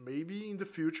 Maybe in the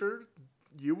future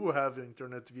you will have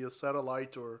internet via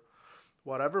satellite or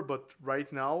whatever, but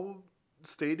right now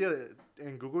Stadia,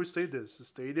 and Google state this,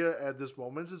 Stadia at this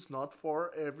moment is not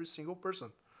for every single person.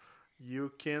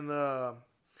 You can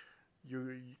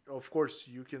you of course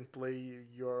you can play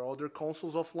your other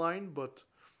consoles offline, but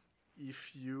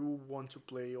if you want to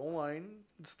play online,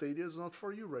 Stadia is not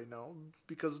for you right now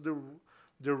because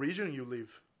the region you live.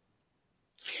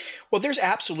 Well, there's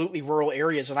absolutely rural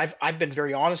areas, and I've been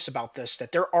very honest about this,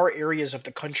 that there are areas of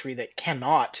the country that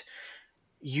cannot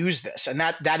use this, and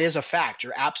that is a fact.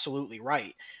 You're absolutely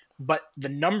right. But the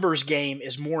numbers game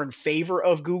is more in favor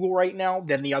of Google right now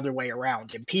than the other way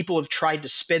around. And people have tried to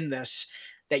spin this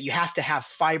that you have to have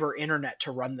fiber internet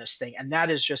to run this thing, and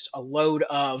that is just a load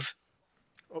of.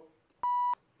 Oh.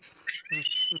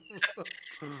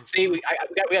 See, we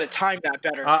got to time that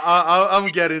better. I'm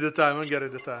getting the time. I'm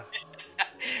getting the time.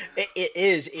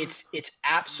 It's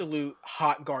absolute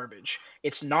hot garbage.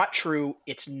 It's not true.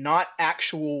 It's not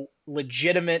actual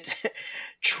legitimate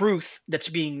truth that's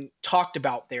being talked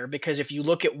about there, because if you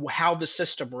look at how the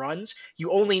system runs,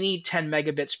 you only need 10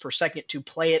 megabits per second to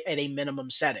play it at a minimum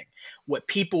setting. What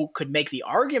people could make the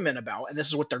argument about, and this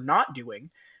is what they're not doing,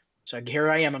 so here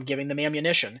I am, I'm giving them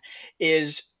ammunition,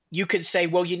 is you could say,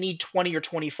 well, you need 20 or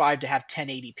 25 to have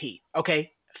 1080p.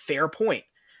 Okay, fair point.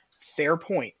 Fair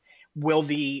point. Will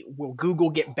Google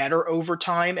get better over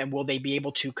time, and will they be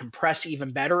able to compress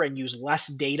even better and use less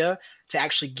data to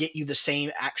actually get you the same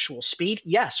actual speed?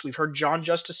 Yes, we've heard John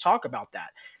Justice talk about that.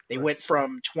 They went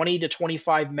from 20 to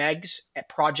 25 megs at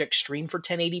Project Stream for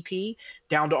 1080p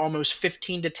down to almost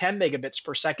 15 to 10 megabits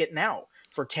per second now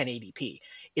for 1080p.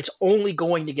 It's only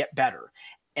going to get better.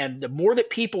 And the more that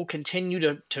people continue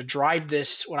to drive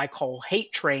this, what I call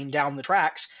hate train down the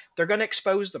tracks, they're going to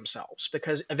expose themselves,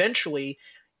 because eventually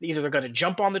either they're going to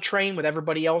jump on the train with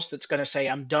everybody else that's going to say,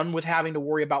 I'm done with having to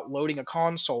worry about loading a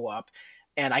console up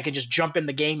and I can just jump in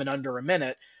the game in under a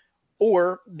minute,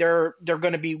 or they're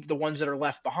going to be the ones that are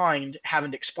left behind having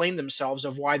to explain themselves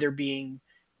of why they're being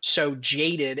so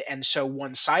jaded and so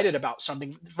one-sided about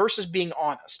something versus being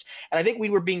honest. And I think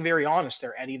we were being very honest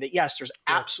there, Eddie, that yes, there's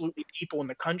absolutely people in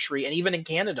the country and even in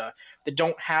Canada that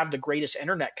don't have the greatest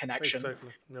internet connection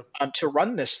to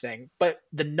run this thing. But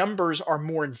the numbers are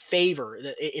more in favor.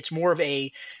 It's more of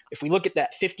a, if we look at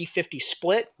that 50-50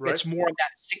 split, it's more of that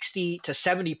 60 to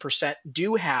 70%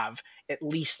 do have at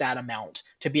least that amount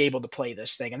to be able to play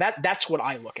this thing. And that's what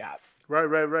I look at.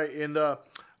 Right. And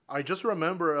I just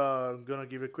remember, I'm going to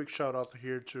give a quick shout out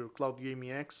here to Cloud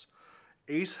Gaming X.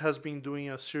 Ace has been doing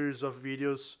a series of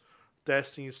videos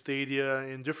testing Stadia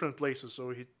in different places. So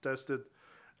he tested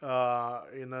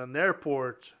in an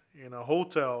airport, in a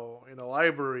hotel, in a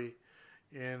library.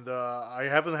 And I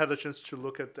haven't had a chance to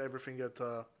look at everything at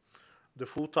the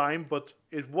full time, but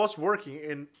it was working.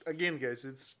 And again, guys,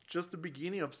 it's just the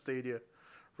beginning of Stadia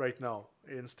right now.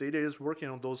 And Stadia is working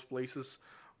on those places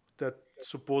that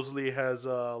supposedly has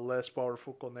a less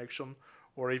powerful connection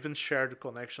or even shared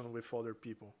connection with other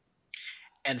people.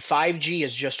 And 5G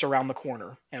is just around the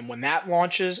corner. And when that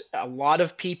launches, a lot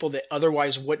of people that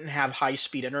otherwise wouldn't have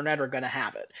high-speed internet are going to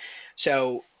have it.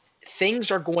 So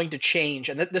things are going to change.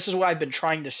 And this is what I've been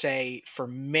trying to say for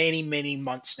many, many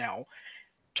months now.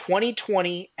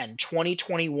 2020 and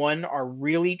 2021 are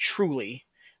really, truly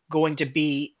going to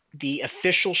be the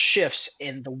official shifts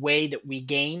in the way that we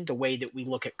game, the way that we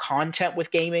look at content with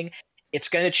gaming. It's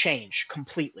going to change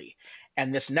completely.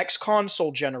 And this next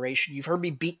console generation, you've heard me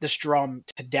beat this drum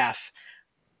to death.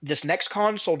 this next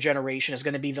console generation is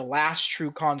going to be the last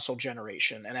true console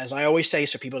generation. And as I always say,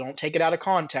 so people don't take it out of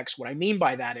context, what I mean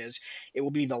by that is it will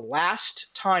be the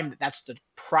last time that's the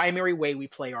primary way we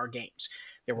play our games.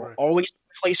 There will Right. always be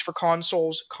a place for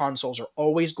consoles. Consoles are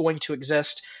always going to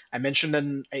exist. I mentioned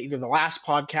in either the last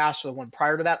podcast or the one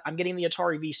prior to that, I'm getting the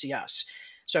Atari VCS.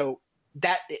 So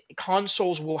that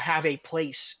consoles will have a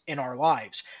place in our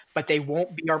lives, but they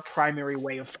won't be our primary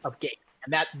way of game.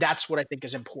 And that's what I think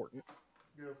is important.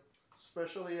 Yeah.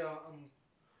 Especially, I'm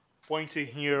pointing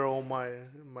here on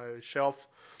my shelf.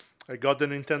 I got the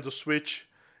Nintendo Switch,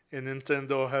 and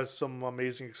Nintendo has some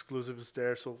amazing exclusives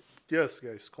there. So yes,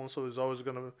 guys, console is always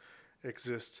gonna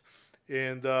exist.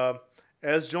 And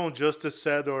as John Justice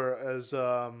said, or as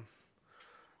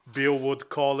Bill would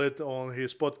call it on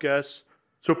his podcast,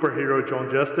 superhero John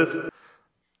Justice.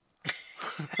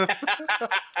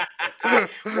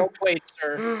 Well played,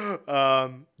 sir.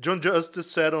 John Justice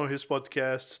said on his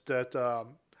podcast that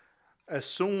as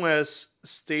soon as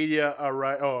Stadia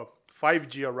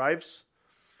 5G arrives,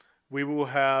 we will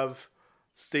have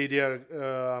Stadia.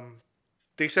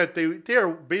 They said they are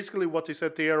basically what they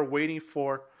said. They are waiting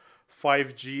for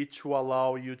 5G to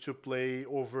allow you to play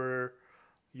over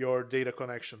your data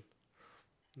connection,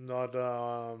 not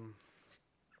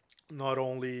not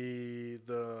only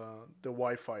the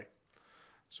Wi-Fi.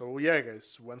 So yeah,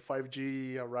 guys, when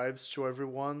 5G arrives to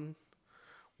everyone,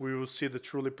 we will see the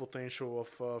truly potential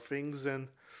of things, and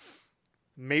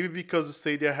maybe because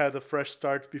Stadia had a fresh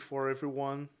start before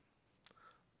everyone,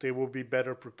 they will be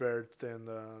better prepared than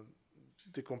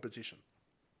the competition.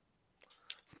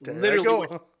 There Literally, you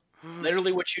go.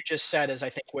 literally what you just said is I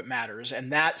think what matters.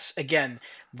 And that's, again,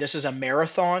 this is a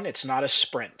marathon, it's not a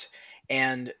sprint.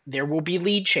 And there will be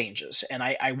lead changes. And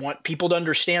I want people to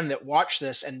understand that, watch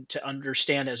this, and to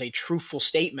understand as a truthful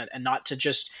statement and not to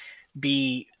just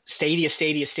be Stadia,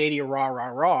 Stadia, Stadia, rah, rah,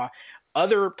 rah.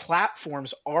 Other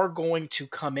platforms are going to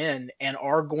come in and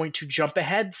are going to jump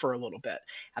ahead for a little bit.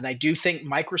 And I do think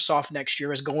Microsoft next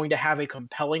year is going to have a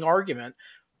compelling argument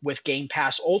with Game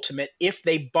Pass Ultimate if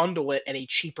they bundle it at a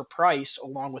cheaper price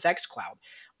along with xCloud.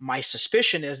 My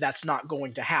suspicion is that's not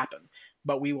going to happen,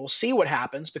 but we will see what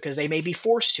happens because they may be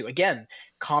forced to. Again,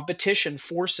 competition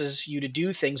forces you to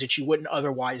do things that you wouldn't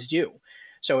otherwise do.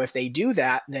 So if they do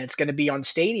that, then it's going to be on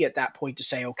Stadia at that point to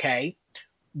say, okay,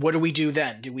 what do we do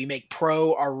then? Do we make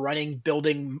Pro our running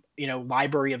building,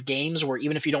 library of games where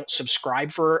even if you don't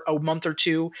subscribe for a month or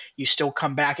two, you still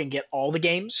come back and get all the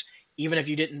games, even if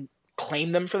you didn't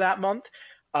claim them for that month?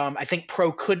 I think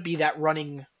Pro could be that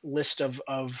running list of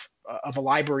a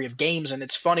library of games. And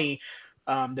it's funny,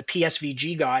 the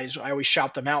PSVG guys, I always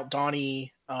shout them out,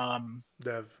 Donnie,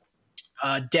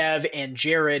 Dev and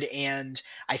Jared, and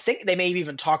I think they may have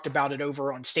even talked about it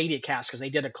over on Stadia Cast because they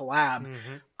did a collab.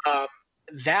 Mm-hmm.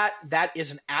 That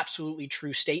is an absolutely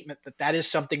true statement. That is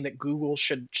something that Google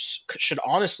should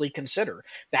honestly consider.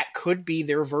 That could be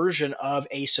their version of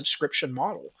a subscription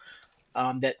model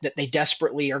that they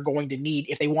desperately are going to need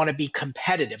if they want to be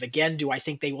competitive. Again, do I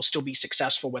think they will still be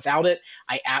successful without it?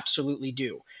 I absolutely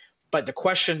do. But the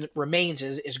question remains,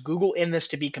 is Google in this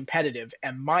to be competitive?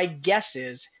 And my guess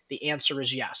is the answer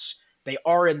is yes. They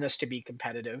are in this to be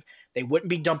competitive. They wouldn't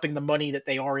be dumping the money that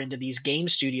they are into these game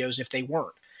studios if they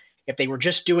weren't. If they were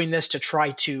just doing this to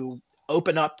try to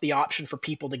open up the option for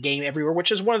people to game everywhere,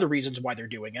 which is one of the reasons why they're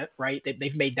doing it, right?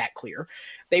 They've made that clear.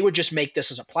 They would just make this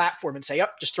as a platform and say,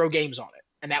 yep, just throw games on it.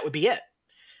 And that would be it.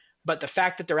 But the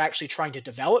fact that they're actually trying to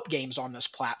develop games on this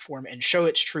platform and show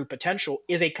its true potential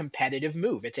is a competitive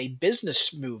move. It's a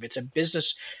business move. It's a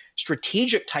business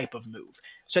strategic type of move.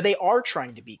 So they are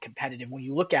trying to be competitive when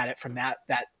you look at it from that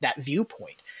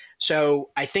viewpoint. So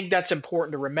I think that's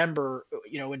important to remember,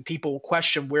 when people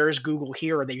question, where is Google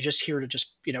here? Are they just here to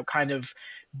just, kind of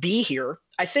be here?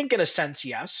 I think in a sense,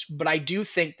 yes, but I do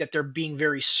think that they're being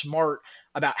very smart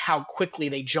about how quickly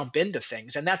they jump into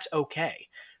things, and that's okay.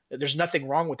 There's nothing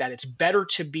wrong with that. It's better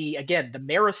to be, again, the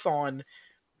marathon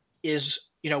is,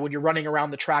 when you're running around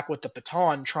the track with the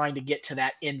baton trying to get to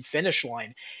that end finish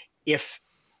line. If,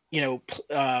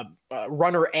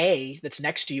 runner A that's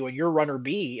next to you and you're runner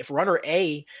B, if runner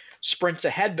A sprints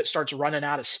ahead but starts running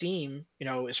out of steam,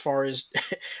 as far as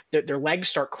their legs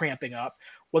start cramping up,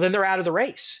 well, then they're out of the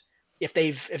race if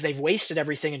they've wasted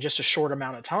everything in just a short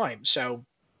amount of time. So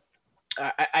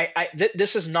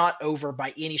this is not over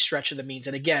by any stretch of the means.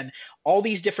 And again, all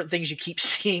these different things you keep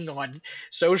seeing on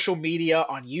social media,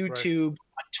 on YouTube, right,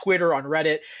 on Twitter, on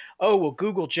Reddit. Oh, well,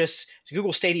 Google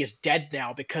Stadia is dead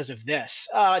now because of this.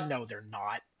 No, they're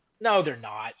not. No, they're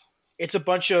not. It's a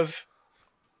bunch of.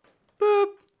 Boop.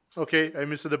 Okay, I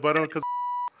missed the button because.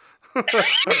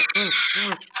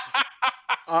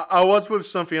 I was with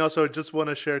something else. I just want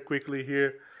to share quickly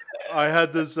here. I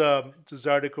had this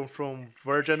article from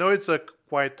Verge. I know it's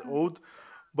quite old,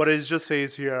 but it just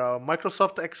says here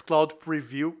Microsoft xCloud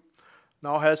preview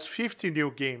now has 50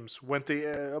 new games. Went they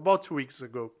about 2 weeks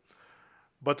ago.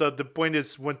 But the point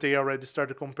is when they already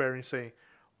started comparing, saying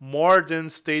more than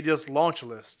Stadia's launch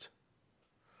list.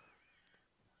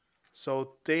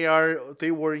 So they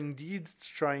were indeed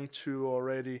trying to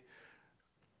already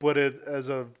put it as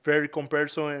a very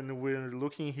comparison. And we're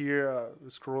looking here,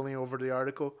 scrolling over the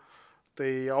article,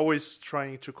 they always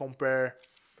trying to compare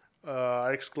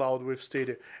xCloud with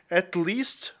Stadia. At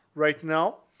least right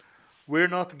now, we're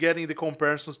not getting the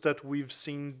comparisons that we've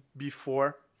seen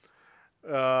before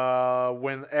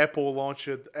when Apple launched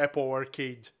Apple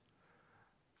Arcade.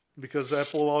 Because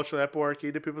Apple launched Apple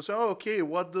Arcade, and people say, "Oh, okay,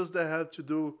 what does that have to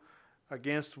do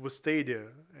against with Stadia?"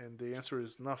 And the answer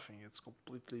is nothing. It's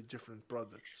completely different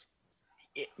products.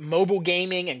 Mobile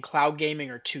gaming and cloud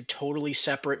gaming are two totally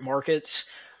separate markets.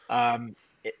 Um,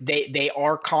 they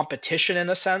are competition in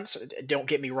a sense. Don't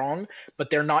get me wrong, but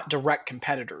they're not direct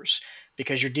competitors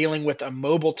because you're dealing with a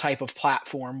mobile type of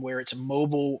platform where it's a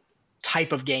mobile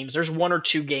type of games. There's one or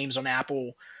two games on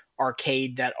Apple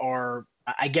Arcade that are,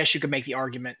 I guess you could make the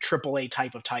argument, AAA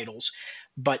type of titles.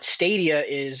 But Stadia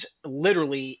is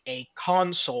literally a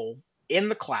console in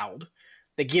the cloud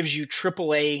that gives you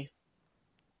AAA,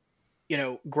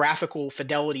 graphical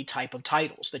fidelity type of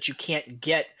titles that you can't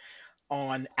get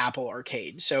on Apple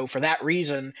Arcade. So for that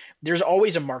reason, there's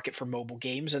always a market for mobile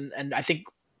games, and I think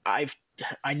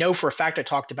I know for a fact I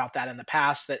talked about that in the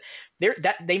past that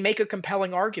they make a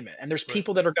compelling argument, and there's Right.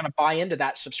 people that are going to buy into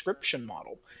that subscription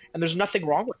model, and there's nothing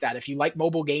wrong with that. If you like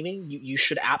mobile gaming, you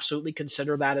should absolutely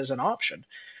consider that as an option.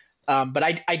 But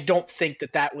I don't think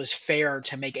that was fair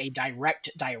to make a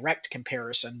direct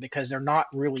comparison because they're not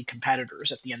really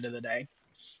competitors at the end of the day.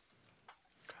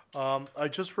 I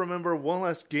just remember one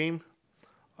last game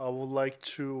I would like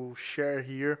to share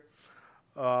here.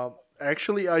 Uh,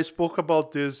 Actually, I spoke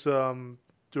about this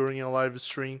during a live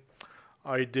stream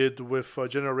I did with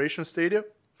Generation Stadia.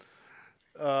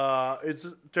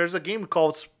 There's a game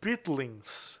called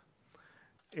Spitlings,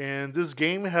 and this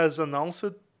game has announced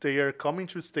they are coming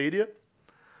to Stadia,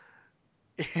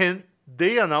 and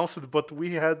they announced it, but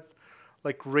we had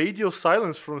like radio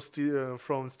silence from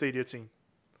Stadia team.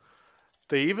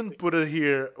 They even put it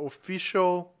here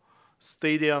official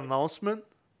Stadia announcement,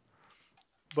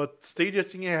 but Stadia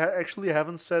team actually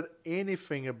haven't said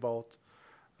anything about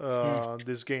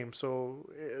this game. So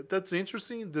that's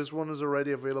interesting. This one is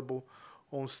already available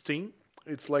on Steam.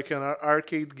 It's like an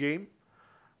arcade game,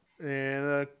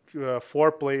 and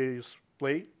four players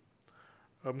play.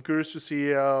 I'm curious to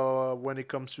see when it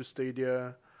comes to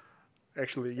Stadia.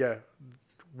 Actually, yeah,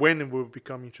 when it will be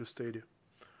coming to Stadia.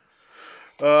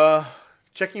 Uh,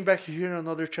 Checking back here,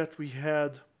 another chat we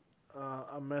had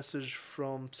a message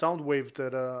from Soundwave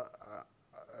that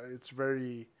it's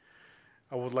very.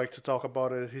 I would like to talk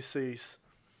about it. He says,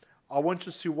 "I want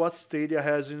to see what Stadia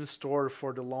has in store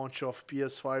for the launch of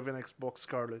PS5 and Xbox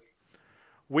Scarlet.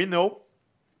 We know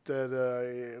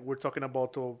that we're talking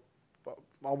about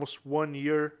almost 1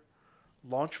 year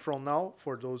launch from now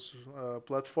for those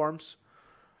platforms.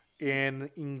 And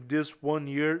in this 1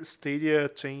 year, Stadia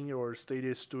team or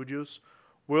Stadia Studios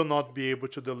will not be able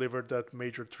to deliver that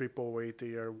major AAA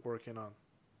they are working on.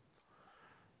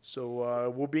 So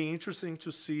it will be interesting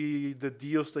to see the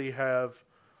deals they have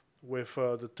with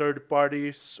the third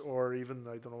parties, or even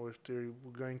I don't know if they're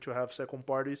going to have second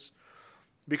parties,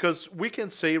 because we can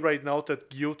say right now that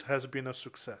Guild has been a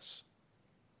success.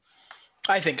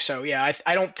 I think so. Yeah,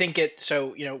 I don't think it.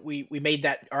 So we made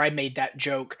that, or I made that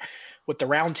joke with the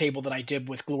roundtable that I did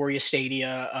with Gloria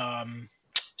Stadia,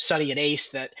 Study and Ace,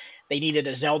 that they needed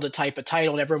a Zelda type of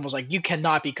title, and everyone was like, "You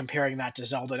cannot be comparing that to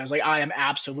Zelda." And I was like, "I am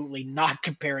absolutely not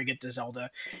comparing it to Zelda."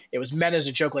 It was meant as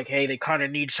a joke, like, "Hey, they kind of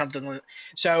need something."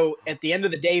 So at the end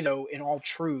of the day, though, in all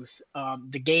truth,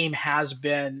 the game has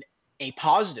been a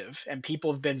positive, and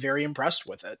people have been very impressed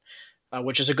with it,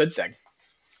 which is a good thing.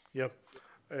 Yep.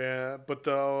 But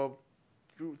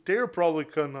they're probably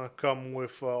gonna come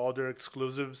with other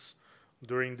exclusives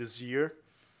during this year,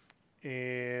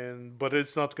 but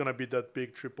it's not gonna be that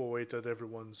big AAA that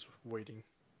everyone's waiting.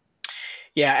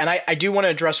 Yeah, and I do want to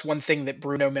address one thing that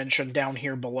Bruno mentioned down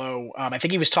here below. I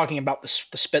think he was talking about the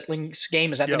Spitlings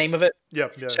game. Is that the name of it?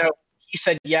 Yep. Yeah. So he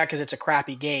said, yeah, because it's a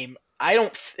crappy game. I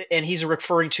don't, and he's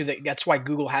referring to that. That's why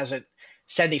Google hasn't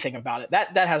said anything about it.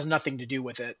 That has nothing to do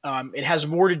with it. It has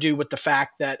more to do with the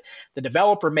fact that the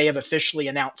developer may have officially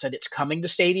announced that it's coming to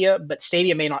Stadia, but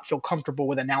Stadia may not feel comfortable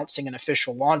with announcing an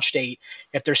official launch date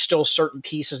if there's still certain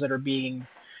pieces that are being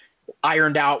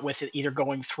ironed out with it either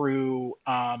going through.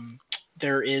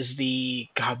 There is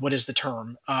what is the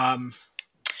term?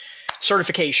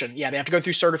 Certification. Yeah, they have to go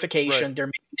through certification. Right. There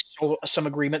may be some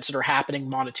agreements that are happening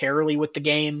monetarily with the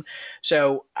game.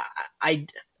 So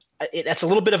that's a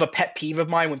little bit of a pet peeve of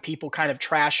mine when people kind of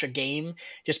trash a game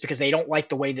just because they don't like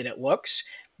the way that it looks.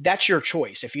 That's your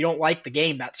choice. If you don't like the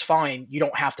game, that's fine. You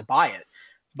don't have to buy it.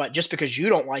 But just because you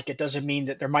don't like it doesn't mean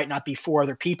that there might not be 4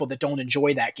 other people that don't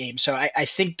enjoy that game. So I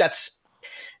think that's,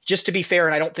 just to be fair,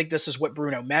 and I don't think this is what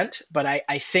Bruno meant, but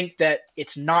I think that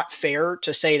it's not fair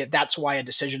to say that that's why a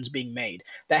decision's being made.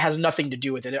 That has nothing to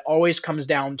do with it. It always comes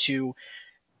down to,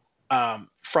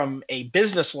 from a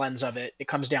business lens of it, it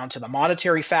comes down to the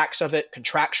monetary facts of it,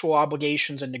 contractual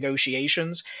obligations and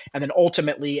negotiations, and then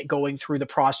ultimately going through the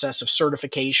process of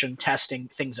certification, testing,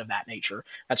 things of that nature.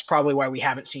 That's probably why we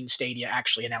haven't seen Stadia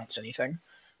actually announce anything.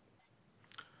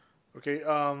 Okay.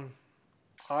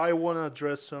 I want to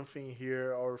address something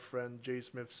here our friend Jay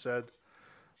Smith said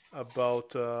about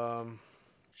the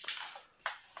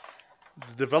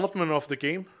development of the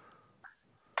game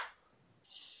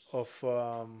of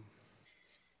the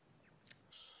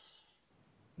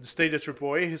Stadia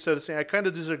AAA. He said, "I kind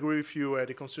of disagree with you,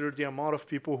 Eddie. Consider the amount of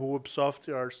people who Ubisoft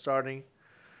are starting,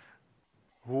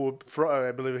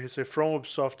 I believe he said from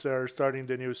Ubisoft are starting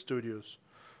the new studios.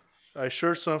 I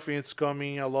sure something is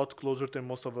coming a lot closer than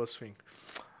most of us think.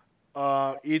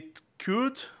 It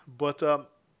could, but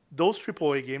those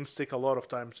AAA games take a lot of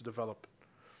time to develop.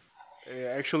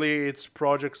 Actually, it's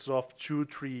projects of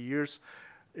 2-3 years.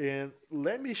 And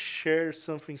let me share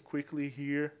something quickly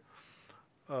here.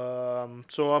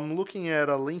 So I'm looking at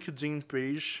a LinkedIn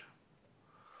page.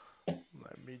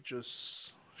 Let me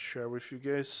just share with you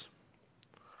guys.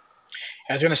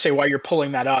 I was going to say, while you're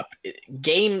pulling that up,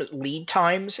 game lead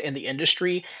times in the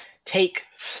industry take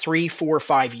 3, 4,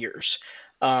 5 years.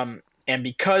 And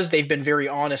because they've been very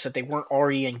honest that they weren't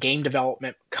already in game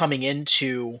development coming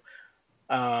into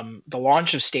the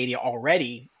launch of Stadia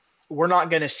already, we're not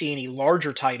going to see any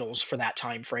larger titles for that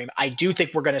time frame. I do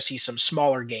think we're going to see some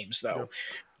smaller games, though,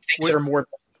 things that are more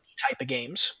type of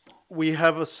games. We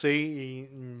have a say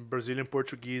in Brazilian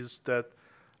Portuguese that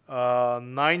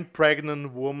 9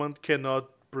 pregnant women cannot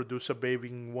produce a baby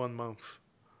in 1 month.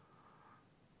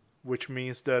 Which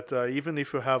means that even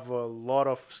if you have a lot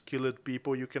of skilled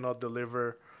people, you cannot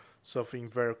deliver something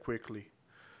very quickly.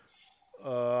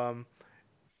 The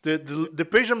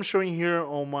page I'm showing here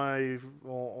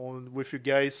on with you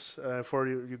guys for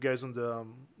you guys on the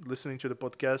listening to the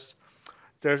podcast,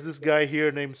 there's this guy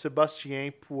here named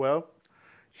Sebastien Puel.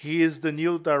 He is the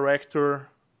new director,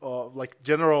 like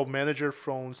general manager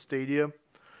from Stadia,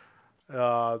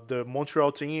 the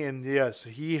Montreal team, and yes,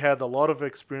 he had a lot of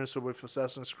experience with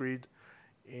Assassin's Creed,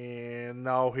 and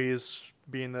now he's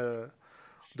been a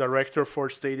director for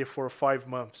Stadia for 5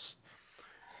 months.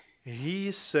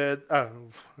 He said,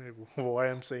 why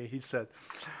I'm saying he said,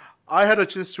 I had a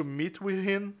chance to meet with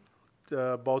him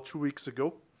about 2 weeks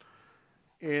ago,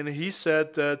 and he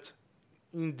said that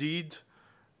indeed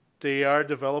they are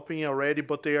developing already,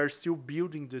 but they are still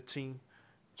building the team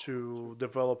to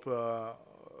develop a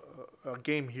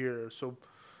game here. So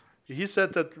he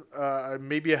said that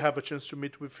maybe I have a chance to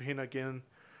meet with him again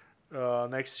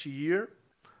next year.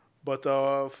 But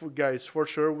guys, for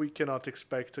sure, we cannot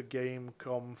expect a game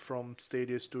come from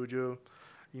Stadia Studio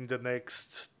in the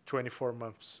next 24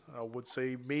 months. I would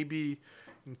say maybe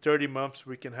in 30 months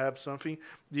we can have something.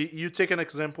 You take an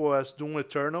example as Doom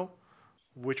Eternal,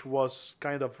 which was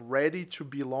kind of ready to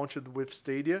be launched with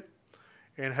Stadia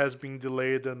and has been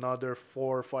delayed another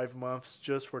 4 or 5 months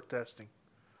just for testing.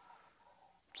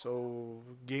 So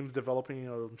games developing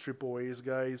on AAA's,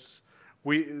 guys.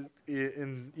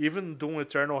 Even Doom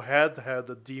Eternal had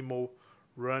a demo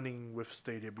running with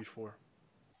Stadia before.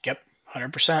 Yep,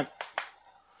 100%.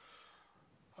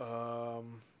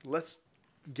 Let's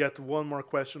get one more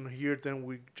question here, then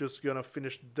we're just gonna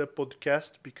finish the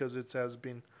podcast because it has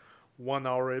been 1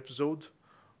 hour episode,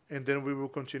 and then we will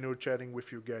continue chatting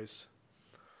with you guys.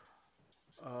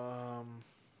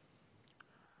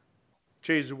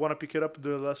 Chase, you want to pick it up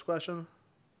the last question?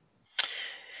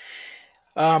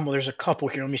 Well, there's a couple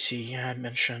here. Let me see. Yeah, I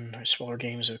mentioned smaller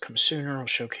games that come sooner. I'll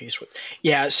showcase what.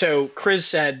 Yeah, so Chris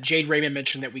said, Jade Raymond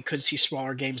mentioned that we could see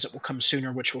smaller games that will come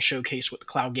sooner, which will showcase what the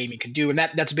cloud gaming can do. And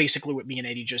that's basically what me and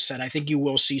Eddie just said. I think you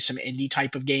will see some indie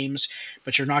type of games,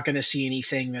 but you're not going to see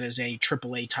anything that is a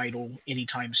AAA title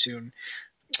anytime soon.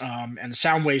 And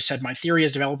Soundwave said, my theory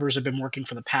is developers have been working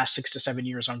for the past 6 to 7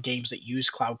 years on games that use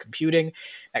cloud computing.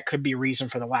 That could be a reason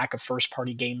for the lack of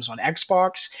first-party games on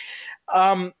Xbox.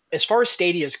 as far as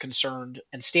Stadia is concerned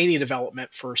and Stadia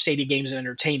development for Stadia games and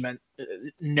entertainment,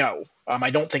 no. I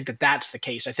don't think that that's the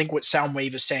case. I think what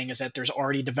Soundwave is saying is that there's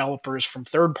already developers from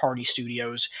third party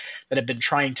studios that have been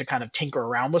trying to kind of tinker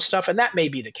around with stuff, and that may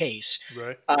be the case.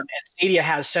 Right. And Stadia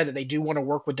has said that they do want to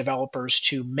work with developers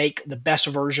to make the best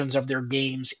versions of their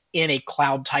games in a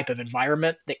cloud type of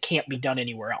environment that can't be done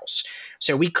anywhere else.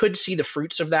 So we could see the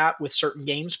fruits of that with certain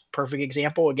games. Perfect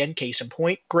example, again, case in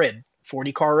point, Grid,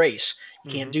 40 car race.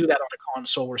 You can't do that on a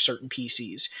console or certain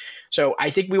PCs. So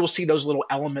I think we will see those little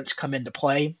elements come into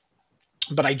play,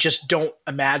 but I just don't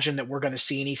imagine that we're going to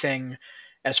see anything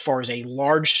as far as a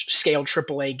large scale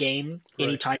AAA game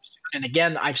anytime soon. And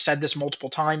again, I've said this multiple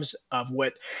times of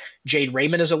what Jade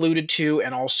Raymond has alluded to,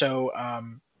 and also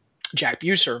Jack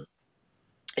Buser,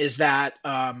 is that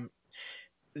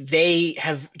they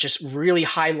have just really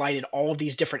highlighted all of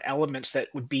these different elements that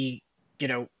would be,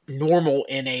 normal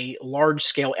in a large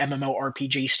scale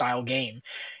MMORPG style game.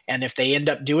 And if they end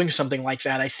up doing something like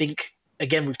that, I think,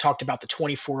 again, we've talked about the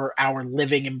 24-hour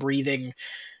living and breathing,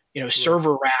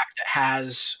 server rack that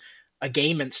has a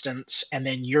game instance, and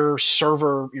then your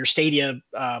server, your Stadia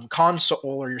console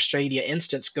or your Stadia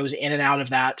instance goes in and out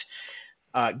of that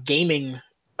gaming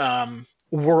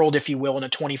world, if you will, in a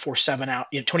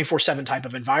 24/7 type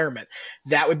of environment.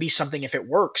 That would be something, if it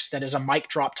works, that is a mic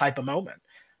drop type of moment.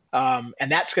 And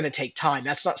that's going to take time.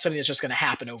 That's not something that's just going to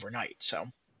happen overnight. So,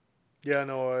 yeah,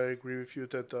 no, I agree with you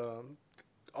that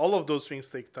all of those things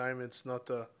take time. It's not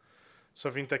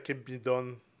something that can be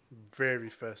done very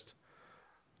fast.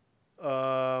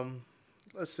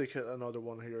 Let's take another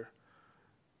one here.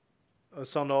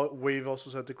 Soundwave also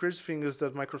said the crazy thing is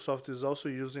that Microsoft is also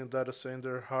using data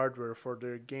center hardware for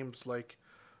their games like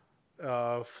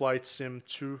Flight Sim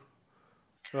 2.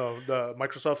 The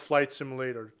Microsoft Flight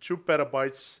Simulator, 2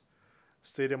 petabytes.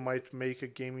 Stadia might make a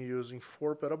game using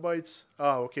 4 petabytes.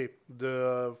 Okay.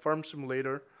 The Farm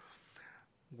Simulator,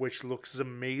 which looks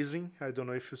amazing. I don't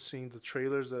know if you've seen the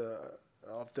trailers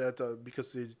of that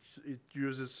because it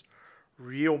uses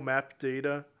real map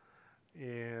data,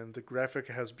 and the graphic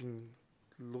has been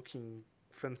looking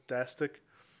fantastic.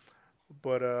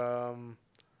 But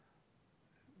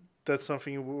that's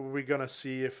something we're gonna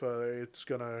see if it's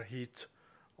gonna hit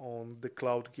on the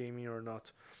cloud gaming or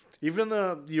not. Even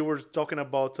you were talking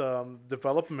about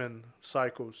development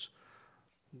cycles.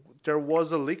 There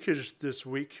was a leakage this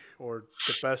week or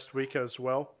the past week as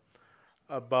well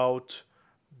about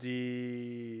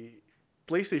the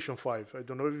PlayStation 5. I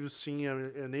don't know if you've seen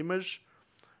an image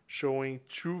showing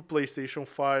 2 PlayStation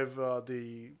 5,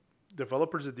 the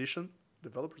Developers Edition.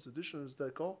 Developers Edition, is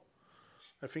that called?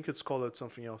 I think it's called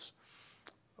something else.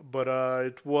 But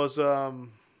it was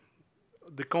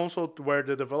the console where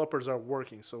the developers are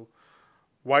working. So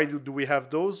why do we have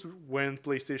those when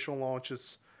PlayStation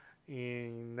launches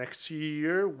in next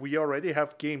year? We already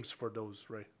have games for those,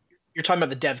 right? You're talking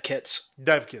about the dev kits.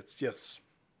 Dev kits, yes,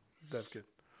 dev kit.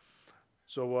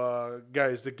 So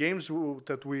guys, the games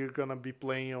that we're gonna be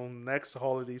playing on next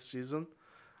holiday season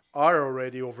are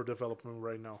already over development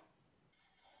right now.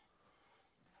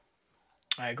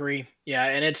 I agree. Yeah,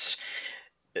 and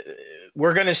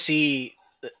we're going to see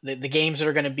the games that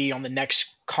are going to be on the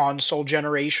next console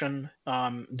generation.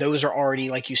 Those are already,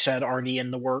 like you said, already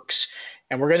in the works,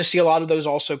 and we're going to see a lot of those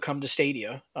also come to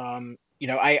Stadia.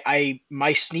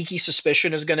 My sneaky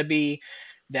suspicion is going to be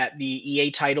that the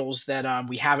EA titles that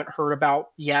we haven't heard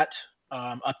about yet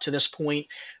up to this point,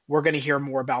 we're going to hear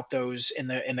more about those in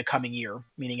the coming year,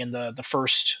 meaning in the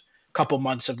first couple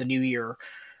months of the new year.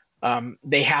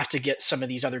 They have to get some of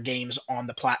these other games on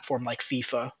the platform like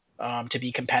FIFA to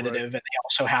be competitive. Right. And they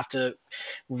also have to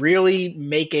really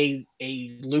make a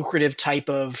lucrative type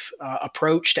of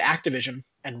approach to Activision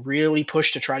and really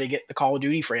push to try to get the Call of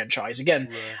Duty franchise. Again,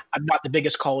 right. I'm not the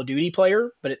biggest Call of Duty player,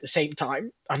 but at the same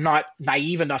time, I'm not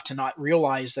naive enough to not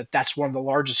realize that that's one of the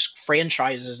largest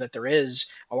franchises that there is,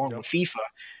 along with FIFA,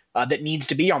 that needs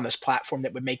to be on this platform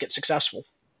that would make it successful.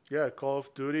 Yeah, Call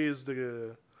of Duty is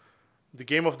the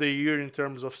game of the year in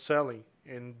terms of selling,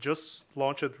 and just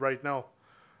launched it right now.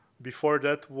 Before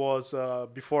that was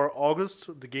before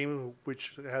August, the game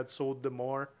which had sold the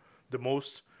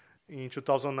most in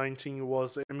 2019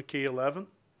 was MK11.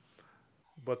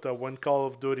 But when Call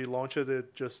of Duty launched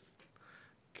it just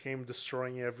came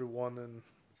destroying everyone and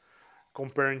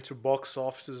comparing to box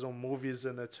offices on movies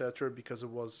and etc. because it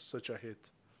was such a hit.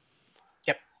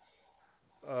 Yep.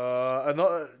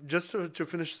 Just to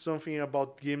finish something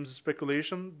about games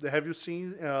speculation, have you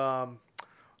seen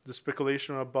the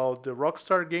speculation about the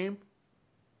Rockstar game?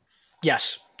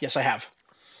 Yes, I have.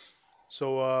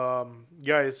 So,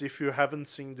 guys, if you haven't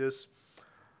seen this,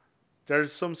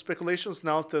 there's some speculations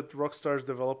now that Rockstar is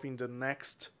developing the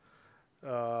next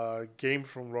game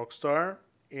from Rockstar,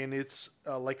 and it's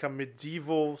like a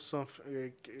medieval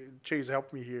something. Chase,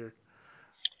 help me here.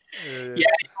 Yeah,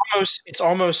 It's it's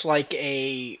almost like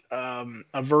a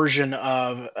version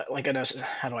of like an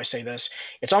how do I say this?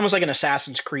 It's almost like an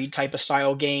Assassin's Creed type of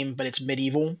style game, but it's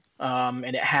medieval, and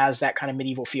it has that kind of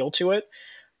medieval feel to it.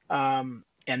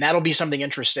 And that'll be something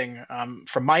interesting.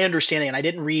 From my understanding, and I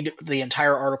didn't read the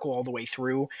entire article all the way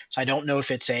through, so I don't know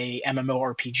if it's a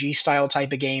MMORPG style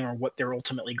type of game or what they're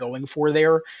ultimately going for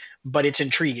there. But it's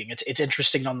intriguing. It's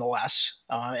interesting nonetheless.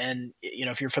 And you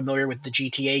know, if you're familiar with the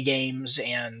GTA games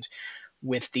and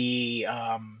with the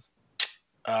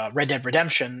Red Dead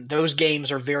Redemption, those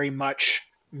games are very much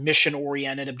mission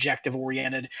oriented, objective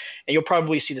oriented, and you'll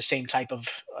probably see the same type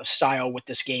of style with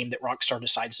this game that Rockstar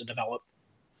decides to develop.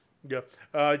 yeah.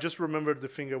 I just remembered the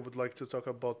thing I would like to talk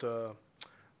about the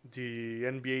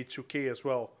NBA 2K as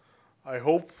well. I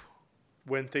hope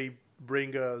when they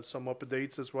bring some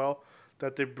updates as well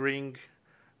that they bring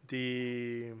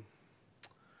the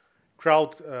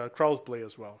crowd play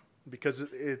as well, because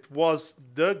it was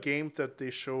the game that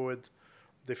they showed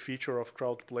the feature of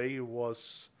crowd play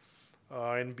was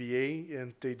NBA,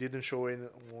 and they didn't show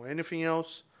anything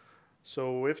else.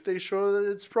 So if they show it,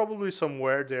 it's probably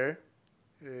somewhere there.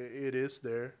 It is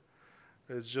there.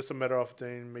 It's just a matter of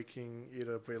them making it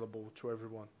available to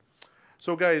everyone.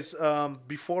 So, guys,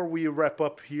 before we wrap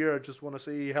up here, I just want to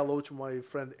say hello to my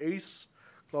friend Ace,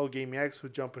 Cloud Gaming X, who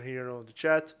jumped in here on the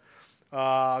chat.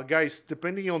 Guys,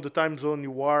 depending on the time zone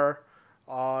you are,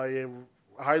 I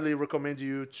highly recommend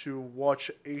you to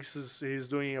watch Ace's. He's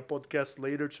doing a podcast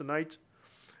later tonight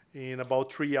in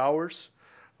about 3 hours.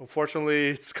 Unfortunately,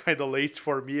 it's kind of late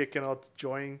for me. I cannot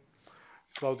join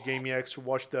Cloud Gaming X to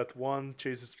watch that one.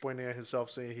 Chase is pointing at himself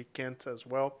saying he can't as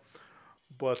well.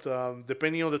 But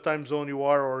depending on the time zone you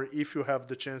are, or if you have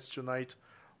the chance tonight,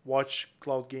 watch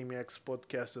Cloud Gaming X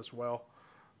podcast as well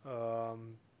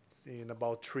in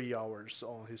about 3 hours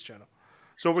on his channel.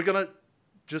 So we're gonna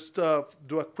just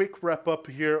do a quick wrap up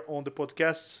here on the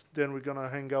podcast. Then we're gonna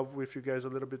hang out with you guys a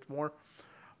little bit more.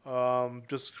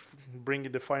 Just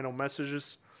bringing the final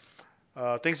messages.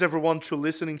 Thanks everyone to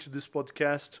listening to this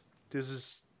podcast. This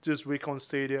is this week on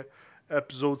Stadia,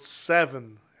 episode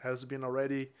 7 has been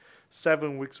already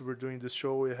 7 weeks we're doing this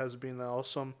show. It has been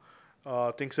awesome.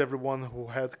 Thanks everyone who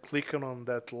had clicked on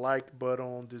that like button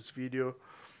on this video,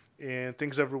 and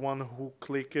thanks everyone who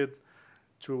clicked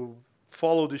to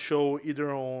follow the show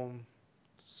either on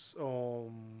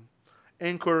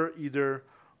Anchor, either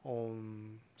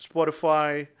on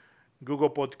Spotify, Google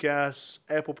Podcasts,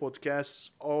 Apple Podcasts,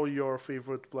 all your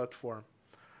favorite platform.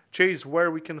 Chase,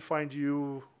 where we can find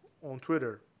you on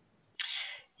Twitter?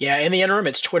 Yeah, in the interim,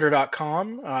 it's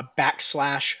twitter.com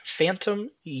 /Phantom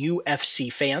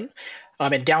UFC fan.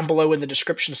 And down below in the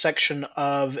description section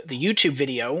of the YouTube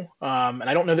video, and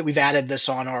I don't know that we've added this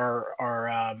on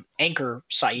our Anchor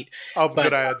site. I'm going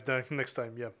to add that next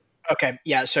time, yeah. Okay,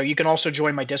 yeah, so you can also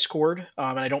join my Discord,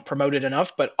 and I don't promote it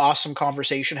enough, but awesome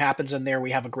conversation happens in there.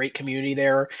 We have a great community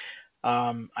there.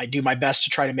 I do my best to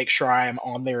try to make sure I am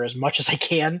on there as much as I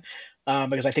can,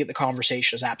 because I think the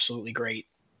conversation is absolutely great.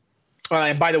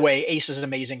 And by the way, Ace is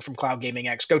amazing from Cloud Gaming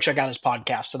X. Go check out his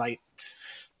podcast tonight.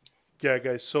 Yeah,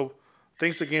 guys. So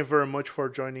thanks again very much for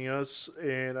joining us.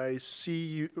 And I see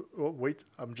you. Oh, wait.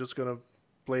 I'm just going to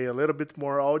play a little bit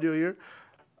more audio here.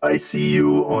 I see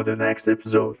you on the next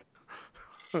episode.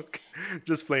 Okay.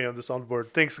 Just playing on the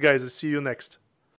soundboard. Thanks, guys. I see you next.